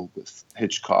DeMille, with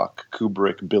Hitchcock,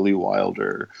 Kubrick, Billy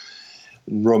Wilder,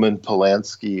 Roman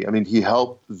Polanski. I mean, he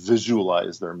helped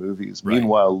visualize their movies. Right.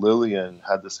 Meanwhile, Lillian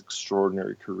had this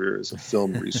extraordinary career as a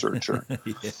film researcher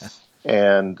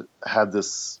and had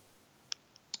this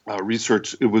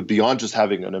research. It was beyond just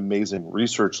having an amazing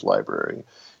research library.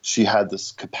 She had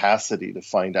this capacity to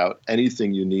find out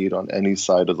anything you need on any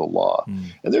side of the law.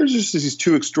 And there's just these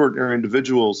two extraordinary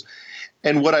individuals.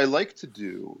 And what I like to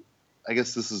do, I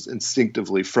guess this is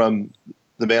instinctively, from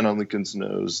The Man on Lincoln's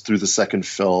Nose through the second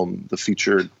film, the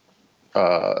featured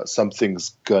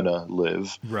Something's Gonna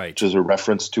Live, right, which is a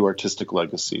reference to artistic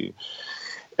legacy.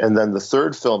 And then the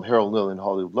third film, Harold and Lillian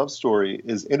Hollywood Love Story,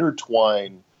 is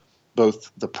intertwine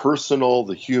both the personal,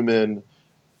 the human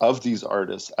of these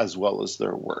artists as well as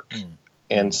their work.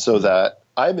 And so that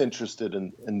I'm interested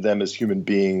in them as human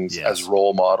beings, as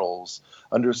role models,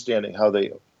 understanding how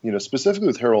they, specifically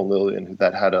with Harold and Lillian,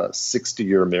 that had a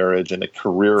 60-year marriage and a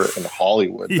career in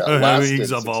Hollywood that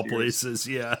lasted of all 60 places,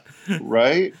 years.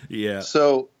 Right? Yeah.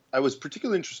 So I was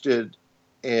particularly interested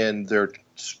in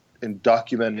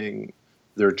documenting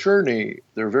their journey,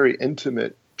 their very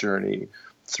intimate journey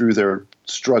through their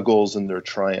struggles and their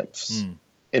triumphs,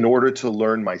 in order to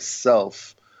learn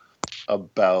myself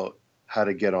about how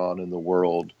to get on in the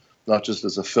world, not just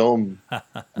as a film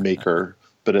maker,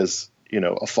 but as,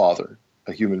 a father,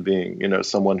 a human being,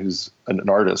 someone who's an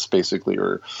artist basically,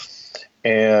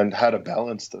 and how to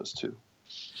balance those two.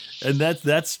 And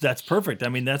that's perfect. I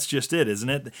mean, that's just it, isn't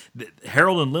it?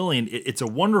 Harold and Lillian, it's a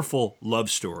wonderful love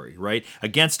story, right?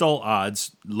 Against all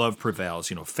odds, love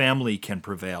prevails. Family can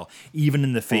prevail, even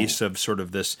in the face of sort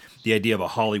of the idea of a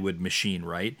Hollywood machine,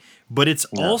 right? But it's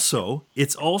also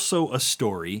a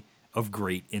story of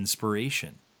great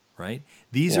inspiration, right?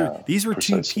 These were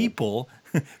precisely. two people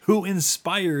who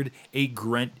inspired a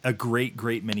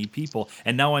great many people.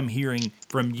 And now I'm hearing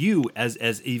from you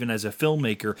as even as a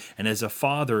filmmaker and as a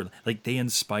father, like they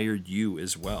inspired you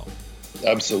as well.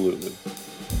 Absolutely.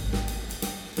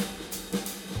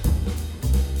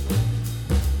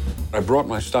 I brought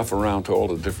my stuff around to all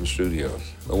the different studios.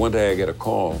 But one day I get a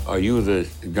call, "Are you the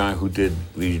guy who did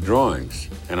these drawings?"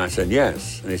 And I said,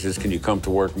 "Yes." And he says, "Can you come to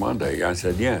work Monday?" I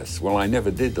said, "Yes." Well, I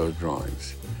never did those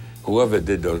drawings. Whoever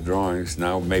did those drawings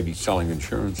now may be selling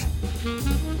insurance.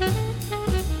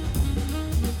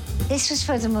 This was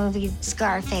for the movie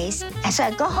Scarface. And so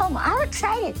I go home all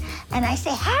excited. And I say,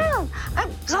 "Harold, I'm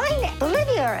going to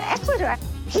Bolivia or Ecuador."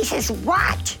 He says,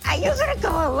 "What? Are you going to go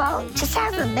alone to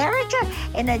South America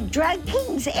in a drug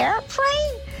king's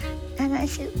airplane?" And I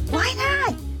said, "Why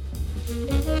not?"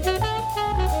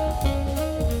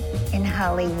 In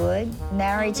Hollywood,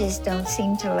 marriages don't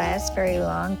seem to last very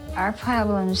long. Our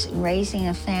problems raising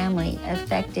a family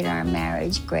affected our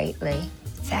marriage greatly.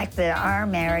 The fact that our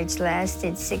marriage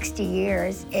lasted 60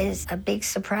 years is a big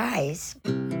surprise.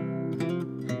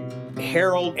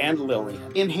 Harold and Lillian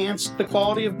enhanced the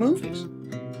quality of movies.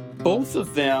 Both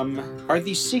of them are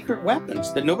these secret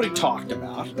weapons that nobody talked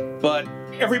about, but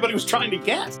everybody was trying to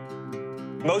get.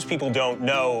 Most people don't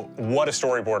know what a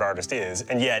storyboard artist is,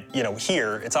 and yet,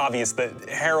 here, it's obvious that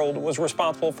Harold was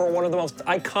responsible for one of the most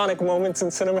iconic moments in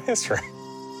cinema history.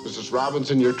 Mrs.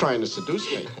 Robinson, you're trying to seduce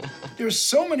me. There's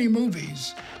so many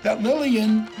movies that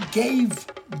Lillian gave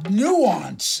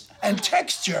nuance and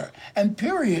texture and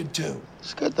period to.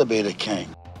 It's good to be the king.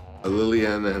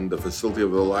 Lillian and the facility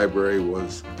of the library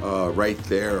was right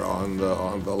there on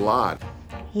the lot.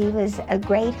 He was a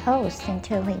great host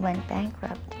until he went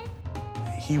bankrupt.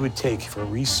 He would take for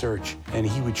research and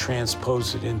he would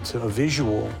transpose it into a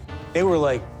visual. They were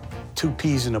like two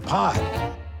peas in a pod.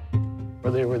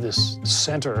 They were this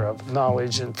center of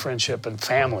knowledge and friendship and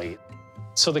family.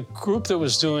 So the group that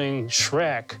was doing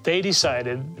Shrek, they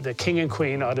decided the king and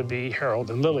queen ought to be Harold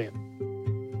and Lillian.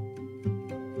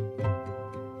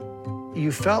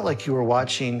 You felt like you were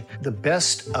watching the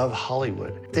best of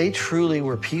Hollywood. They truly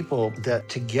were people that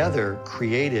together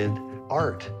created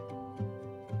art.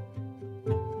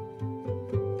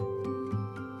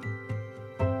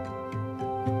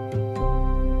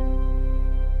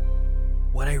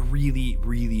 What I really,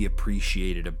 really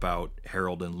appreciated about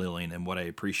Harold and Lillian and what I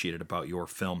appreciated about your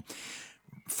film,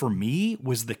 for me,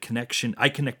 was the connection. I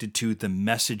connected to the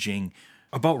messaging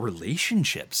about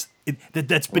relationships.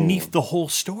 That's beneath the whole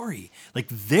story. Like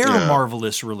their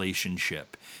marvelous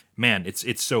relationship. Man,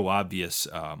 it's so obvious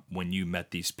when you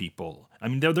met these people. I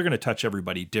mean, they're going to touch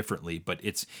everybody differently, but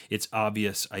it's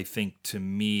obvious, I think, to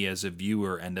me as a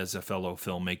viewer and as a fellow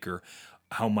filmmaker,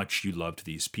 how much you loved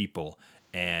these people.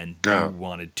 And you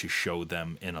wanted to show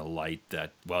them in a light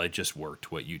that, well, it just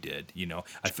worked what you did.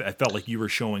 I felt like you were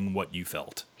showing what you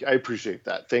felt. I appreciate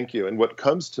that. Thank you. And what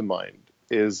comes to mind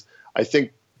is, I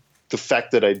think the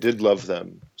fact that I did love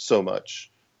them so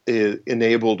much, it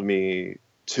enabled me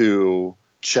to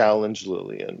challenge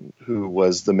Lillian, who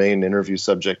was the main interview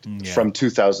subject from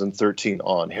 2013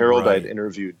 on. Harold I'd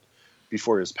interviewed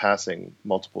before his passing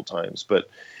multiple times, but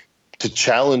to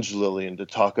challenge Lillian to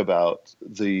talk about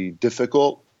the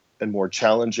difficult and more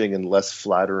challenging and less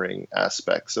flattering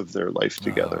aspects of their life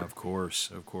together. Of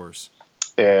course.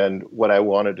 And what I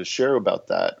wanted to share about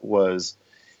that was,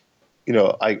 you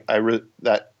know,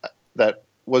 that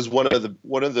was one of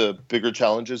the bigger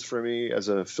challenges for me as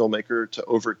a filmmaker, to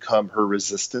overcome her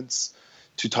resistance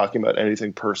to talking about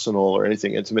anything personal or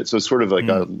anything intimate. So it's sort of like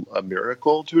a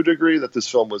miracle to a degree that this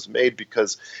film was made,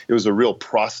 because it was a real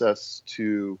process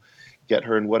to get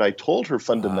her. And what I told her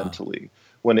fundamentally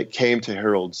when it came to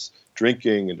Harold's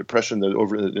drinking and depression, that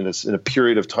over in a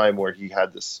period of time where he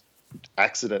had this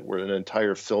accident where an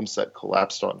entire film set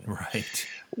collapsed on him, right,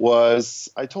 was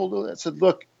I told her, I said,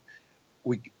 look,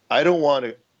 I don't want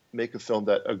to make a film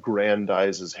that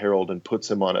aggrandizes Harold and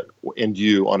puts him on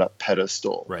a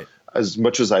pedestal. Right. As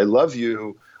much as I love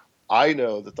you, I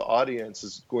know that the audience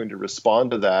is going to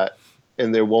respond to that,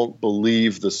 and they won't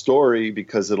believe the story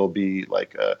because it'll be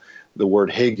like the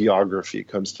word hagiography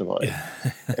comes to mind.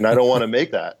 And I don't want to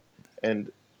make that.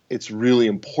 And it's really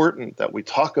important that we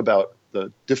talk about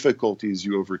the difficulties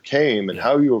you overcame and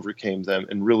how you overcame them,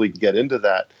 and really get into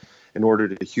that in order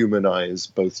to humanize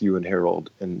both you and Harold.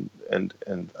 And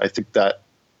I think that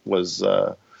was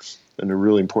a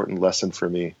really important lesson for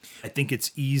me. I think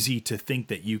it's easy to think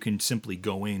that you can simply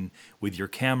go in with your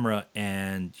camera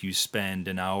and you spend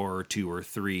an hour or 2 or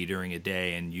 3 during a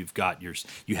day, and you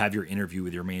have your interview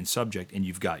with your main subject, and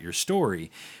you've got your story.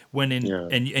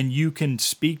 And you can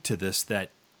speak to this,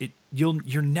 that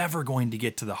you're never going to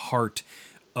get to the heart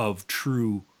of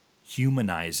true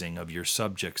humanizing of your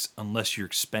subjects unless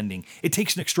you're spending. It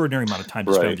takes an extraordinary amount of time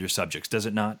to spend with your subjects, does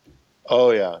it not?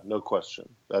 Oh yeah, no question.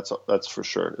 That's for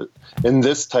sure. In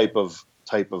this type of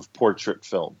portrait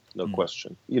film, no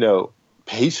question. You know,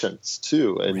 patience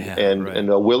too, and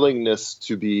a willingness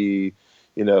to be,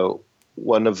 you know,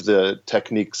 one of the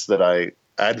techniques that I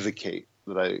advocate,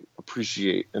 that I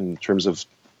appreciate in terms of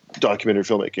documentary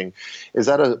filmmaking, is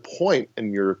at a point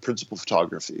in your principal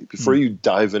photography, before you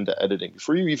dive into editing,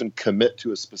 before you even commit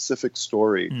to a specific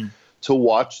story, to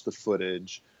watch the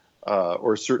footage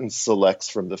or certain selects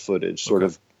from the footage sort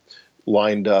of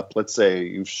lined up. Let's say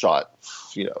you've shot,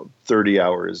 30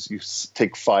 hours. You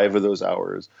take 5 of those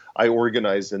hours. I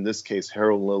organized, in this case,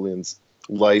 Harold and Lillian's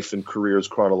life and careers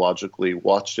chronologically,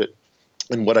 watched it.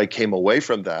 And what I came away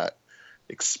from that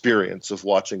experience of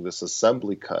watching this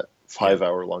assembly cut,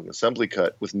 5-hour-long assembly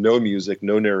cut with no music,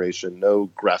 no narration, no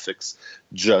graphics,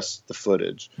 just the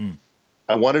footage.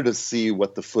 I wanted to see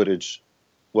what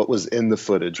was in the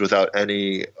footage without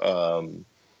any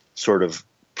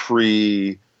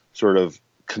conceit,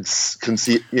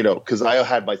 because I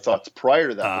had my thoughts prior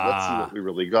to that. But let's see what we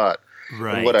really got.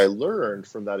 Right. And what I learned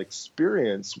from that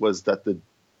experience was that the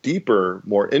deeper,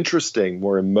 more interesting,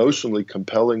 more emotionally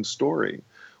compelling story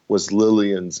was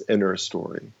Lillian's inner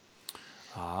story.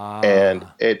 And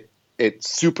it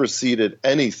superseded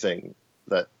anything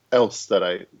else that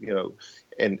I,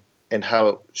 and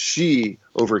how she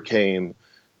overcame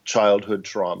childhood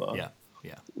trauma,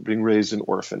 being raised in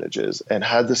orphanages, and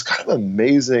had this kind of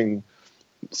amazing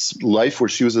life where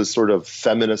she was a sort of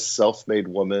feminist, self-made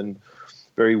woman,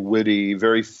 very witty,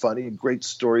 very funny, great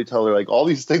storyteller. Like, all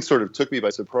these things sort of took me by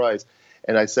surprise.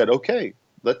 And I said, okay,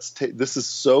 this is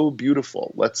so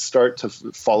beautiful. Let's start to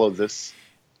follow this.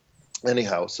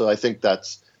 Anyhow, so I think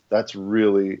that's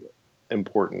really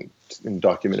important in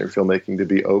documentary filmmaking, to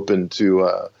be open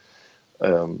to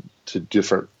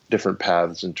different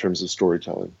paths in terms of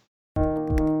storytelling.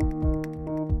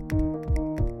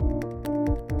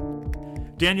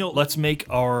 Daniel, let's make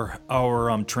our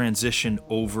transition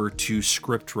over to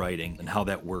script writing and how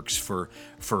that works for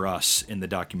us in the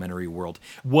documentary world.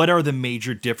 What are the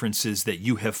major differences that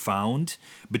you have found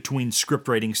between script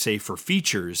writing, say, for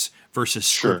features versus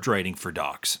script writing for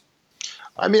docs?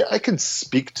 I mean, I can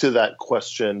speak to that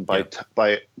question by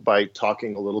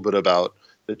talking a little bit about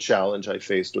the challenge I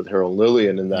faced with Harold and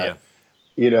Lillian, in that,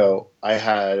 I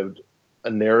had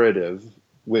a narrative.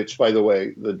 Which, by the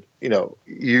way,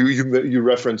 you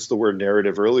referenced the word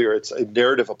narrative earlier. It's a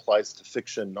narrative applies to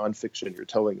fiction, nonfiction. You're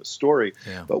telling a story.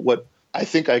 Yeah. But what I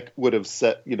think I would have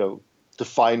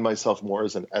defined myself more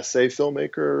as an essay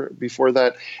filmmaker before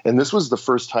that. And this was the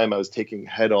first time I was taking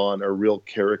head on a real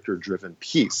character-driven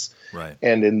piece. Right.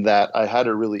 And in that, I had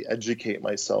to really educate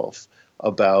myself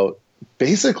about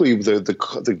basically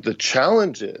the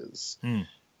challenges.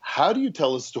 How do you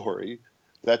tell a story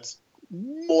that's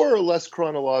more or less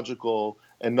chronological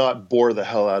and not bore the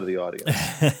hell out of the audience?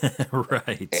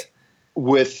 Right.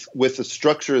 With a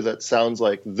structure that sounds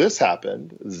like this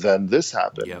happened, then this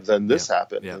happened, then this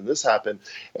happened, then this happened.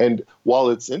 And while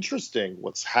it's interesting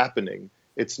what's happening,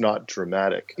 it's not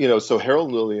dramatic. So Harold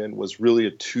and Lillian was really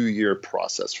a 2-year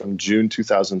process, from June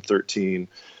 2013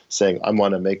 saying, I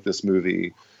want to make this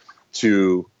movie,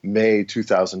 to May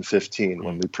 2015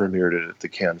 when we premiered it at the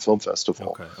Cannes Film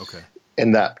Festival. Okay.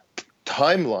 And that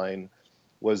timeline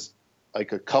was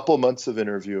like a couple months of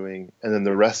interviewing, and then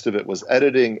the rest of it was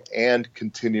editing and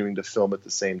continuing to film at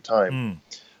the same time.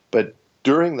 But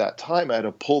during that time, I had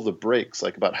to pull the brakes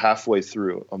like about halfway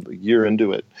through, a year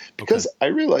into it, because I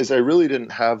realized I really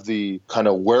didn't have the kind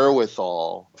of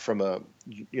wherewithal from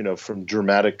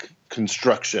dramatic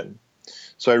construction.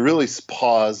 So I really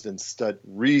paused and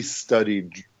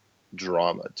restudied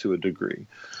drama to a degree,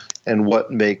 and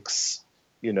what makes,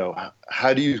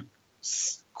 how do you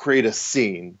create a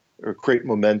scene or create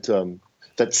momentum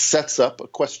that sets up a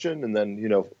question and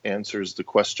then, answers the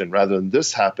question, rather than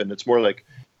this happened. It's more like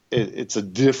it's a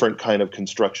different kind of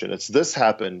construction. It's this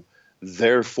happened,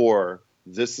 therefore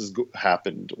this has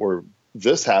happened, or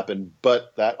this happened,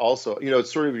 but that also,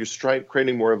 it's sort of you're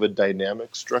creating more of a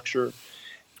dynamic structure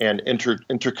and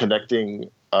interconnecting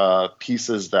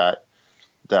pieces that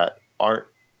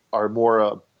are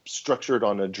more structured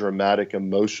on a dramatic,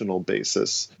 emotional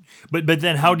basis. But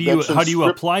then how do you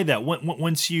apply that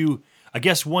once you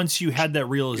had that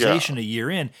realization a year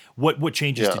in? What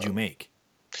changes did you make?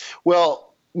 Well,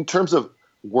 in terms of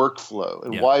workflow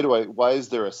and why is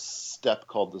there a step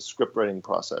called the script writing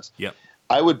process? Yep.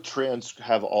 I would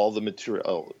have all the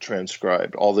material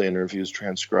transcribed, all the interviews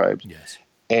transcribed. Yes.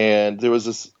 And there was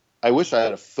this, I wish I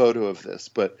had a photo of this,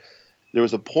 but there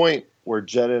was a point where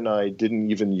Jen and I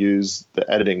didn't even use the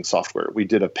editing software. We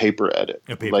did a paper edit.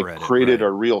 Created a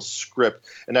real script.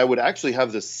 And I would actually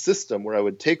have this system where I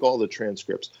would take all the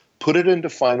transcripts, put it into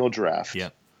Final Draft. Yeah.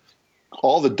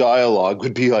 All the dialogue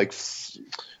would be like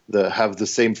have the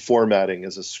same formatting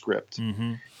as a script.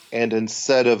 Mm-hmm. And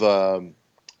instead of a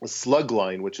slug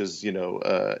line, which is,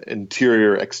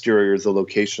 interior, exterior, the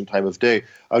location, time of day,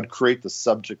 I would create the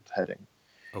subject heading.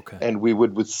 Okay. And we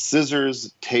would, with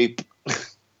scissors, tape,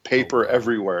 paper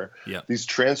everywhere, these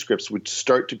transcripts would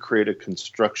start to create a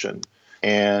construction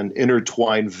and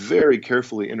very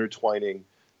carefully intertwining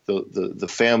the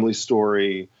family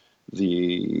story,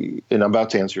 and I'm about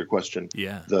to answer your question,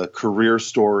 the career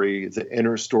story, the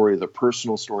inner story, the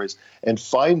personal stories, and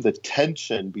find the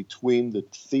tension between the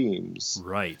themes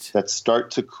that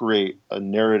start to create a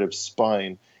narrative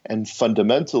spine, and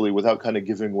fundamentally, without kind of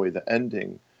giving away the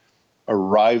ending,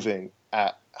 arriving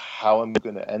at how I'm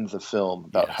going to end the film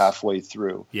about halfway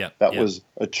through. That was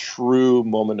a true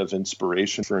moment of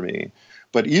inspiration for me.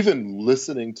 But even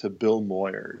listening to Bill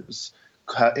Moyers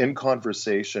in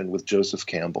conversation with Joseph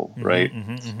Campbell, right?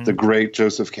 The great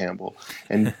Joseph Campbell.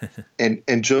 And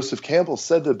Joseph Campbell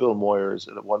said to Bill Moyers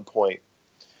at one point,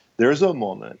 there's a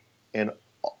moment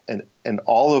in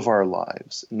all of our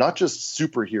lives, not just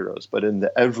superheroes, but in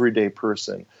the everyday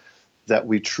person, that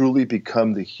we truly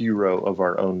become the hero of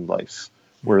our own life,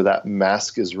 where that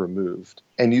mask is removed.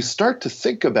 And you start to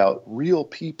think about real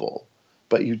people,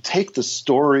 but you take the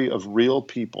story of real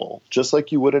people, just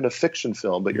like you would in a fiction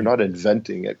film, but you're not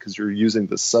inventing it because you're using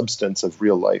the substance of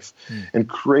real life and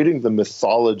creating the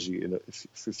mythology,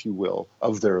 if you will,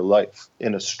 of their life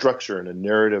in a structure, in a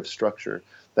narrative structure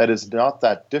that is not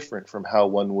that different from how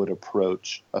one would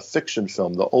approach a fiction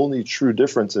film. The only true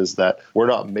difference is that we're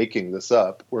not making this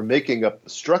up. We're making up the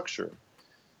structure.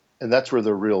 And that's where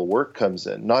the real work comes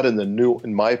in, not in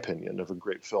in my opinion, of a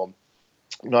great film,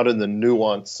 not in the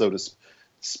nuance, so to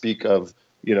speak, of,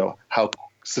 how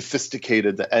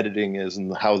sophisticated the editing is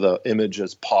and how the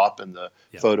images pop and the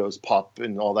photos pop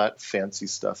and all that fancy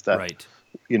stuff that,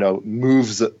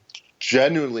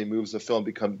 genuinely moves the film,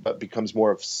 but becomes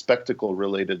more of spectacle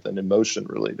related than emotion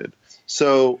related.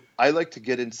 So I like to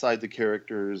get inside the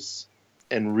characters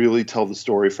and really tell the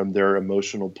story from their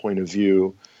emotional point of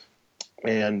view.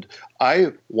 And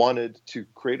I wanted to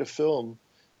create a film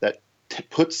that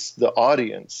puts the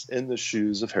audience in the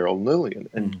shoes of Harold and Lillian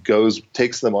and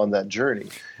takes them on that journey.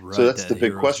 So that's the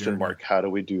big question mark. How do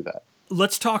we do that?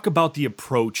 Let's talk about the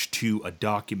approach to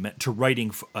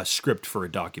writing a script for a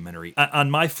documentary.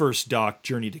 On my first doc,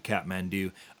 Journey to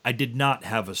Kathmandu, I did not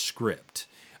have a script.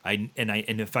 And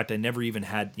in fact, I never even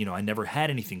had, I never had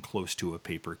anything close to a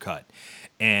paper cut.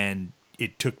 And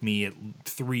it took me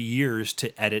 3 years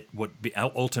to edit what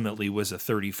ultimately was a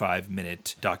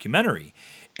 35-minute documentary.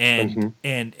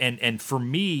 And for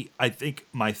me, I think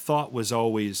my thought was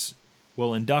always,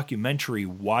 well, in documentary,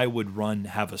 why would one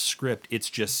have a script? It's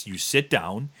just you sit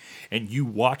down and you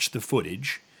watch the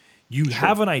footage. You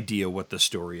have an idea what the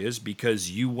story is because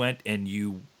you went and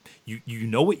you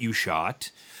know what you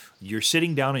shot. you're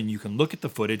sitting down and you can look at the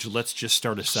footage. Let's just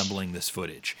start assembling this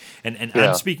footage. And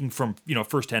I'm speaking from,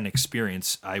 firsthand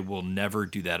experience. I will never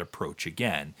do that approach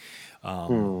again.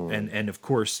 And of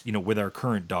course, with our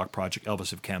current doc project,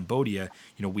 Elvis of Cambodia,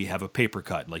 we have a paper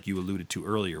cut, like you alluded to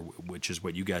earlier, which is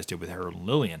what you guys did with Harold and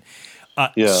Lillian.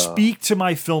 Speak to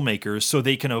my filmmakers so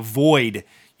they can avoid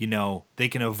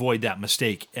that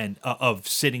mistake and of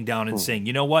sitting down and saying,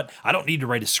 you know what, I don't need to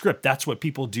write a script. That's what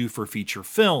people do for feature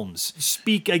films.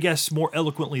 Speak, I guess, more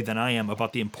eloquently than I am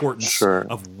about the importance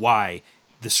of why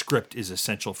the script is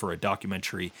essential for a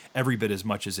documentary every bit as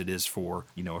much as it is for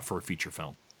a feature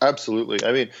film. Absolutely.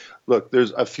 I mean, look, there's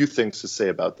a few things to say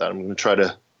about that. I'm going to try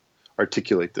to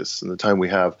articulate this in the time we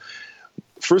have.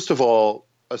 First of all,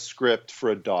 a script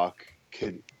for a doc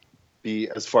could be,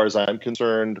 as far as I'm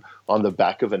concerned, on the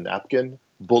back of a napkin,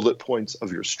 bullet points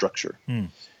of your structure. And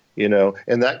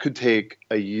that could take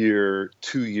a year,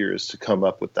 2 years to come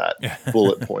up with that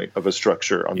bullet point of a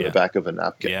structure on the back of a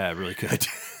napkin. Yeah, it really could.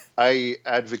 I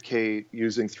advocate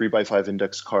using 3x5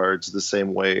 index cards the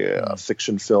same way a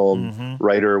fiction film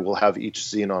writer will have each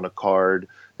scene on a card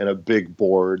and a big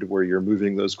board where you're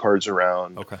moving those cards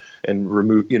around and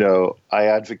remove, I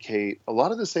advocate a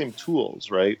lot of the same tools,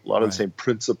 right? A lot of the same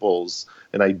principles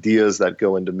and ideas that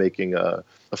go into making a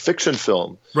fiction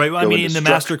film. Right. Well, I mean, in the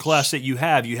master class that you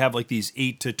have like these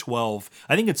 8 to 12,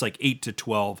 I think it's like 8 to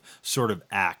 12 sort of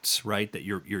acts, right? That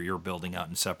you're building out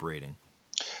and separating.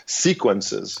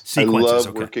 Sequences. I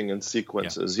love working in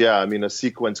sequences. Yeah. I mean, a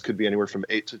sequence could be anywhere from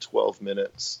 8 to 12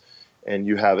 minutes, and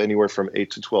you have anywhere from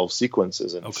 8 to 12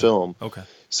 sequences in a film. Okay.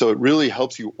 So it really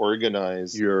helps you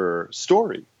organize your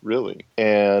story, really.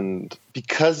 And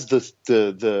because there's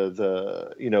verite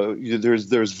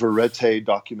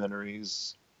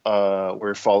documentaries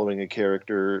where following a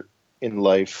character in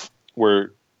life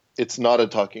where it's not a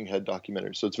talking head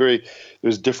documentary. So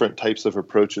there's different types of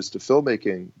approaches to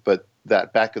filmmaking, but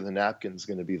that back of the napkin is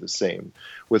going to be the same.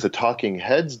 With a talking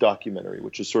heads documentary,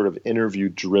 which is sort of interview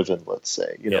driven, let's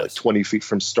say, like 20 Feet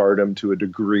from Stardom to a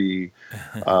Degree,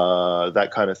 that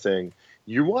kind of thing.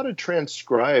 You want to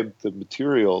transcribe the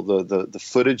material, the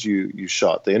footage you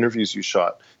shot, the interviews you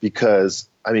shot, because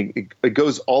I mean, it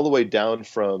goes all the way down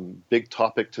from big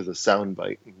topic to the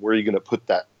soundbite. Where are you going to put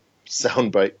that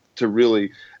soundbite to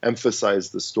really emphasize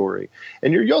the story?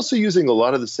 And you're also using a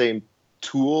lot of the same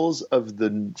tools of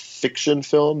the fiction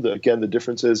film. Again, the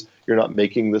difference is you're not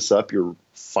making this up, you're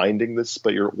finding this,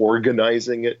 but you're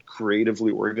organizing it,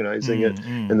 creatively organizing it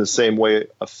in the same way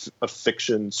a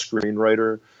fiction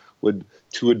screenwriter would,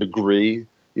 to a degree,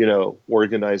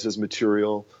 organize his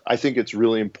material. I think it's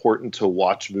really important to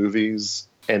watch movies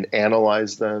and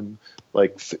analyze them,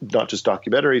 like not just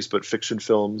documentaries, but fiction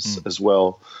films as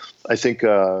well. I think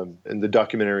in the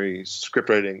documentary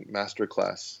scriptwriting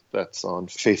masterclass that's on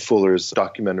Faith Fuller's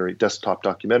desktop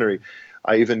documentary,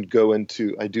 I even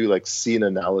I do like scene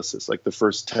analysis, like the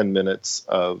first 10 minutes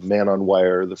of Man on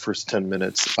Wire, the first 10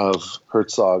 minutes of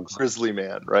Herzog's Grizzly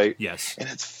Man, right? Yes. And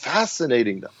it's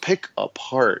fascinating to pick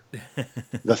apart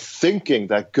the thinking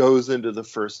that goes into the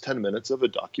first 10 minutes of a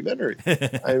documentary.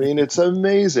 I mean, it's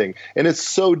amazing. And it's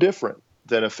so different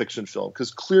than a fiction film, because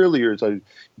clearly you're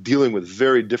dealing with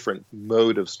very different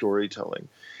mode of storytelling.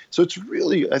 So it's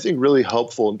really, I think, really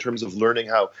helpful in terms of learning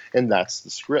how, and that's the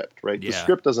script, right? The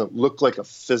script doesn't look like a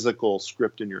physical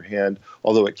script in your hand,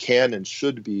 although it can and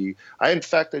should be. I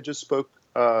just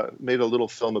made a little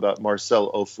film about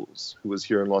Marcel Ophuls, who was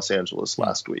here in Los Angeles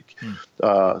last week.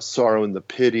 Sorrow and the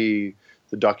Pity,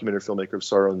 the documentary filmmaker of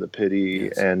Sorrow and the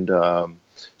Pity, and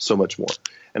so much more.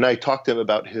 And I talked to him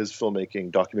about his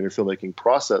documentary filmmaking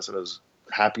process, and I was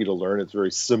happy to learn it's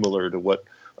very similar to what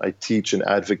I teach and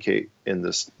advocate in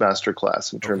this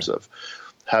masterclass in terms of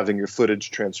having your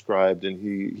footage transcribed. And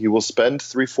he will spend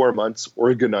 3-4 months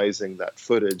organizing that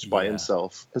footage by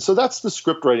himself. And so that's the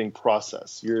script writing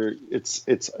process.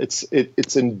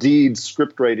 It's indeed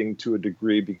script writing to a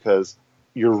degree, because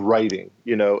you're writing,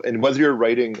 and whether you're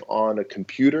writing on a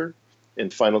computer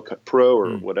in Final Cut Pro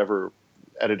or whatever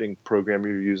editing program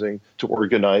you're using to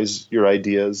organize your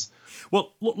ideas.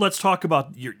 Well, let's talk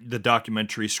about the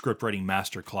documentary scriptwriting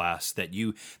masterclass that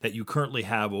you currently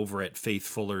have over at Faith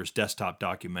Fuller's Desktop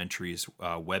Documentaries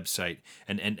website.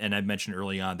 And I mentioned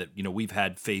early on that we've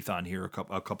had Faith on here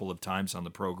a couple of times on the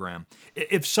program.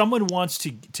 If someone wants to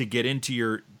get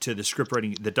into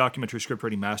the documentary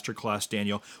scriptwriting masterclass,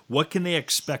 Daniel, what can they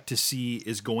expect to see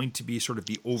is going to be sort of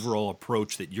the overall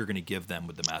approach that you're going to give them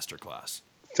with the masterclass?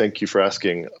 Thank you for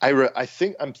asking. I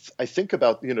think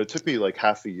about, it took me like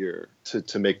half a year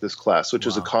to make this class, which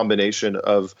is a combination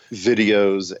of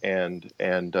videos and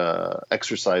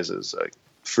exercises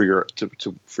for your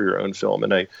own film.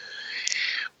 And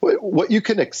what you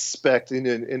can expect,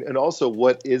 and also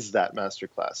what is that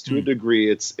masterclass? To a degree,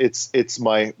 it's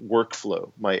my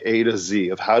workflow, my A to Z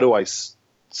of how do I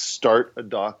start a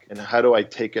doc and how do I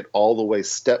take it all the way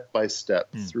step by step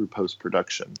through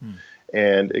post-production.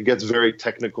 And it gets very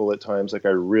technical at times. Like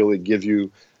I really give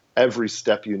you every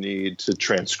step you need to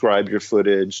transcribe your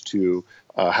footage, to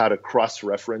how to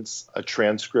cross-reference a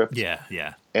transcript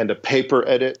and a paper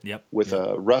edit with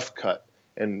a rough cut.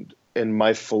 And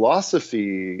my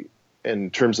philosophy in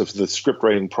terms of the script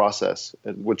writing process,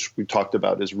 which we talked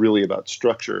about is really about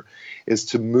structure, is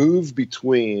to move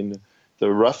between the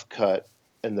rough cut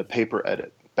and the paper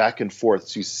edit back and forth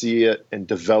so you see it and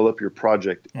develop your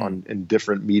project in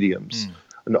different mediums.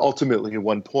 And ultimately, at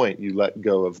one point, you let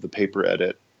go of the paper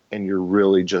edit and you're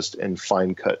really just in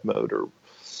fine cut mode, or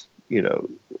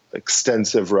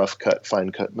extensive rough cut, fine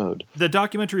cut mode. The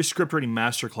documentary script writing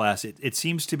masterclass, it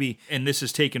seems to be, and this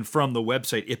is taken from the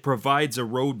website, it provides a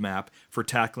roadmap for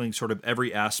tackling sort of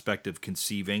every aspect of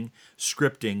conceiving,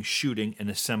 scripting, shooting, and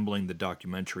assembling the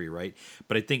documentary, right?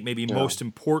 But I think maybe most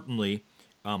importantly,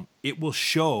 it will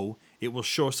show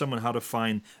someone how to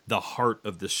find the heart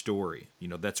of the story,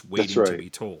 that's waiting to be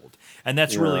told. And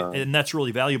that's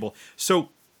really valuable. So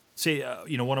say,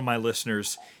 one of my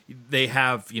listeners, they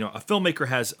have, a filmmaker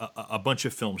has a bunch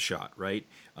of film shot, right?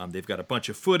 They've got a bunch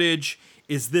of footage.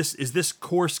 Is this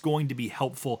course going to be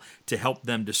helpful to help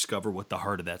them discover what the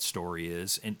heart of that story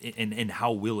is? And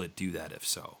how will it do that, if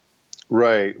so?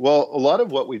 Right. Well, a lot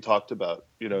of what we talked about,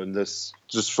 in this,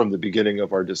 just from the beginning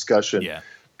of our discussion,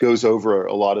 goes over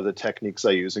a lot of the techniques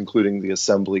I use, including the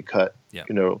assembly cut,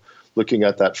 looking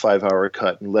at that 5-hour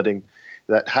cut and letting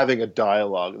that, having a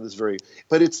dialogue.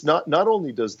 But it's not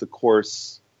only does the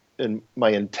course and my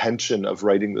intention of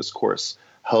writing this course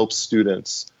help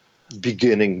students,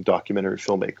 beginning documentary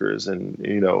filmmakers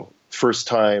and, first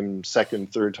time,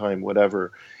 second, third time,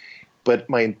 whatever. But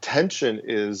my intention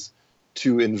is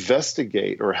to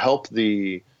investigate or help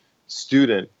the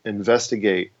student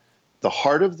investigate the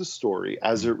heart of the story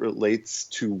as it relates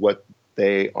to what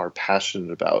they are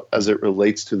passionate about, as it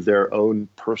relates to their own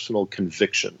personal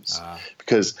convictions.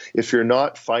 Because if you're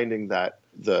not finding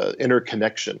the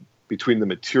interconnection between the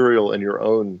material and your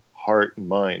own heart and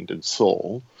mind and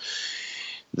soul,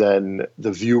 then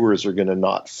the viewers are going to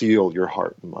not feel your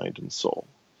heart and mind and soul.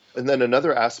 And then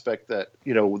another aspect that,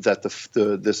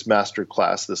 that this master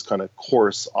class, this kind of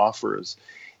course offers,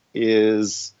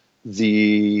 is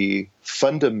the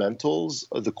fundamentals,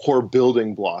 the core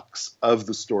building blocks of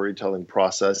the storytelling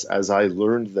process as I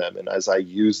learned them and as I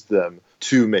used them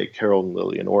to make Harold and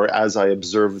Lillian, or as I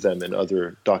observed them in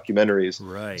other documentaries,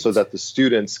 so that the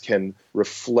students can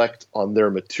reflect on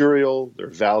their material, their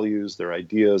values, their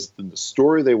ideas, the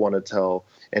story they want to tell,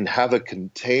 and have a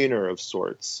container of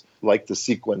sorts, like the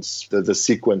sequence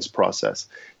process,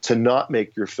 to not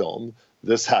make your film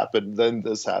this happened, then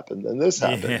this happened, then this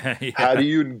happened. How do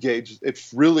you engage? It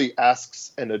really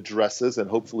asks and addresses, and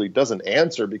hopefully doesn't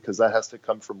answer, because that has to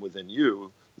come from within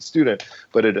you, the student,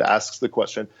 but it asks the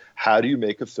question, how do you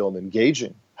make a film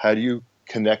engaging? How do you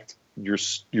connect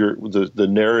the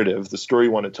narrative, the story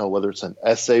you want to tell, whether it's an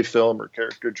essay film or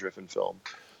character-driven film,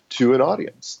 to an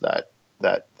audience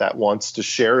that wants to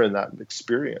share in that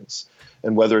experience,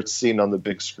 and whether it's seen on the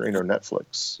big screen or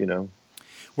Netflix,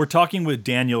 We're talking with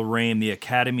Daniel Raim, the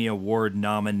Academy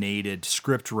Award-nominated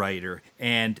scriptwriter,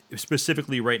 and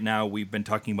specifically right now we've been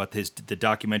talking about the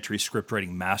documentary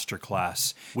scriptwriting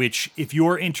masterclass, which if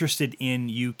you're interested in,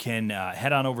 you can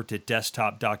head on over to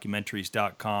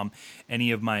desktopdocumentaries.com.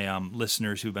 Any of my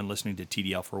listeners who've been listening to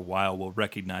TDL for a while will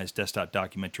recognize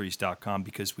desktopdocumentaries.com,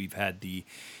 because we've had the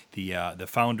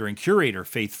founder and curator,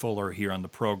 Faith Fuller, here on the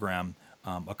program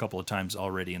a couple of times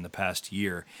already in the past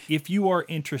year. If you are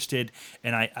interested,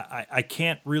 and I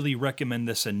can't really recommend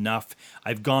this enough,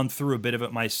 I've gone through a bit of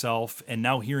it myself, and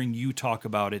now hearing you talk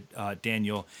about it,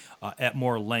 Daniel, at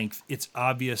more length, it's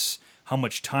obvious how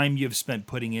much time you've spent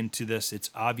putting into this. It's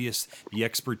obvious the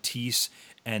expertise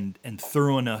and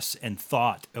thoroughness and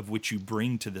thought of which you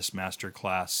bring to this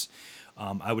masterclass.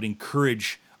 I would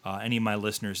encourage any of my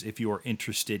listeners, if you are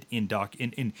interested in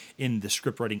the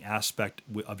scriptwriting aspect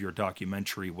of your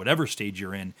documentary, whatever stage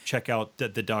you're in, check out the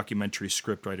documentary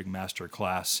scriptwriting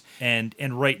masterclass. And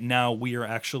right now we are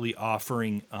actually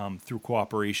offering, through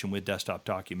cooperation with Desktop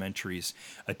Documentaries,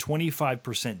 a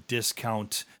 25%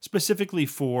 discount specifically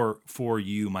for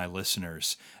you, my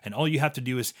listeners. And all you have to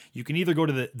do is you can either go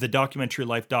to the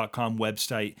documentarylife.com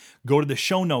website, go to the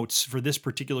show notes for this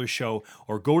particular show,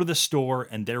 or go to the store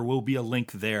and there will be a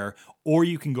link there, or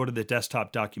you can go to the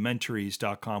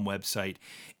desktopdocumentaries.com website.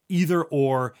 either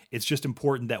or. It's just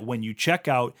important that when you check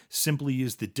out, simply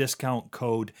use the discount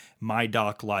code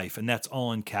MyDocLife, and that's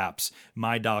all in caps,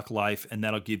 MyDocLife, and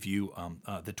that'll give you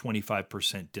the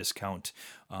 25% discount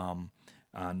on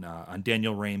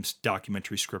Daniel Raim's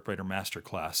documentary scriptwriter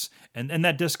masterclass, and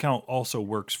that discount also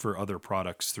works for other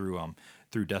products through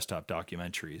Desktop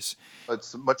Documentaries.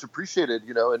 It's much appreciated,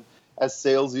 and as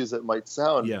salesy as it might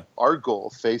sound, our goal,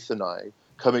 Faith and I,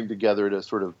 coming together to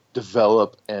sort of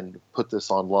develop and put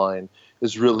this online,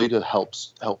 is really to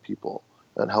help people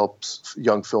and helps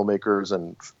young filmmakers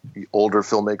and older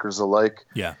filmmakers alike.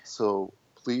 Yeah. So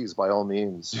please, by all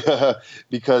means,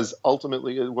 because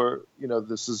ultimately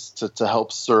this is to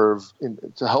help to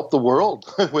help the world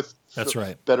with that's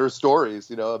right. better stories,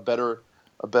 a better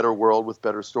world with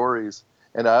better stories.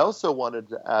 And I also wanted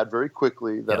to add very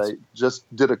quickly that I just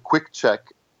did a quick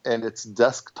check, and it's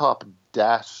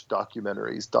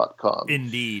desktop-documentaries.com.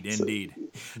 Indeed.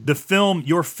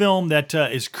 Your film that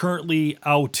is currently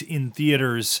out in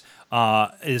theaters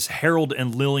is Harold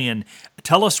and Lillian.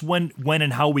 Tell us when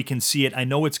and how we can see it. I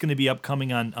know it's going to be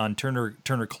upcoming on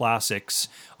Turner Classics.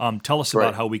 Tell us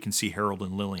about how we can see Harold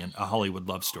and Lillian, a Hollywood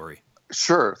love story.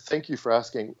 Sure. Thank you for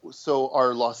asking. So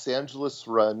our Los Angeles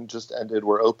run just ended.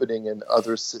 We're opening in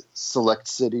other select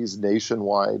cities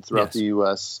nationwide throughout the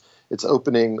U.S. It's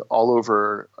opening all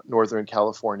over Northern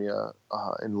California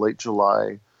in late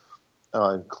July,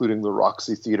 including the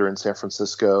Roxy Theater in San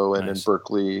Francisco and in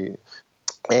Berkeley.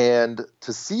 And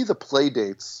to see the play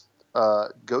dates,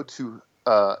 go to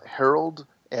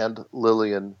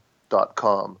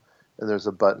haroldandlillian.com. And there's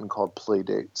a button called Play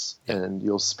Dates, and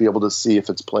you'll be able to see if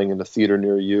it's playing in a theater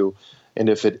near you. And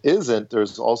if it isn't,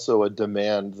 there's also a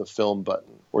Demand the Film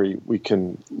button where we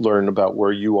can learn about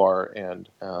where you are and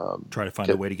try to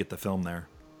find a way to get the film there.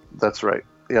 That's right.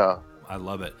 Yeah. I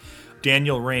love it.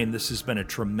 Daniel Raim, this has been a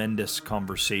tremendous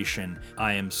conversation.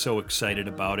 I am so excited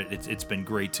about it. It's been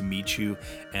great to meet you,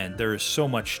 and there is so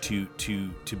much to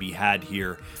be had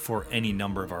here for any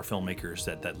number of our filmmakers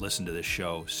that listen to this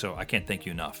show. So I can't thank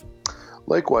you enough.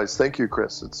 Likewise. Thank you,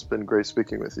 Chris. It's been great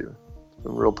speaking with you. It's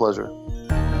been a real pleasure.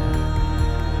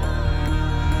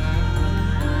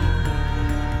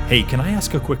 Hey, can I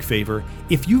ask a quick favor?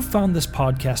 If you found this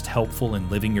podcast helpful in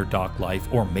living your doc life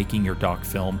or making your doc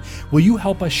film, will you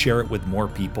help us share it with more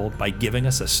people by giving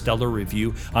us a stellar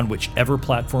review on whichever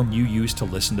platform you use to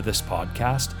listen to this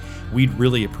podcast? We'd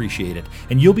really appreciate it,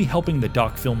 and you'll be helping the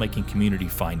doc filmmaking community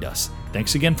find us.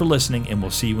 Thanks again for listening, and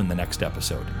we'll see you in the next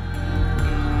episode.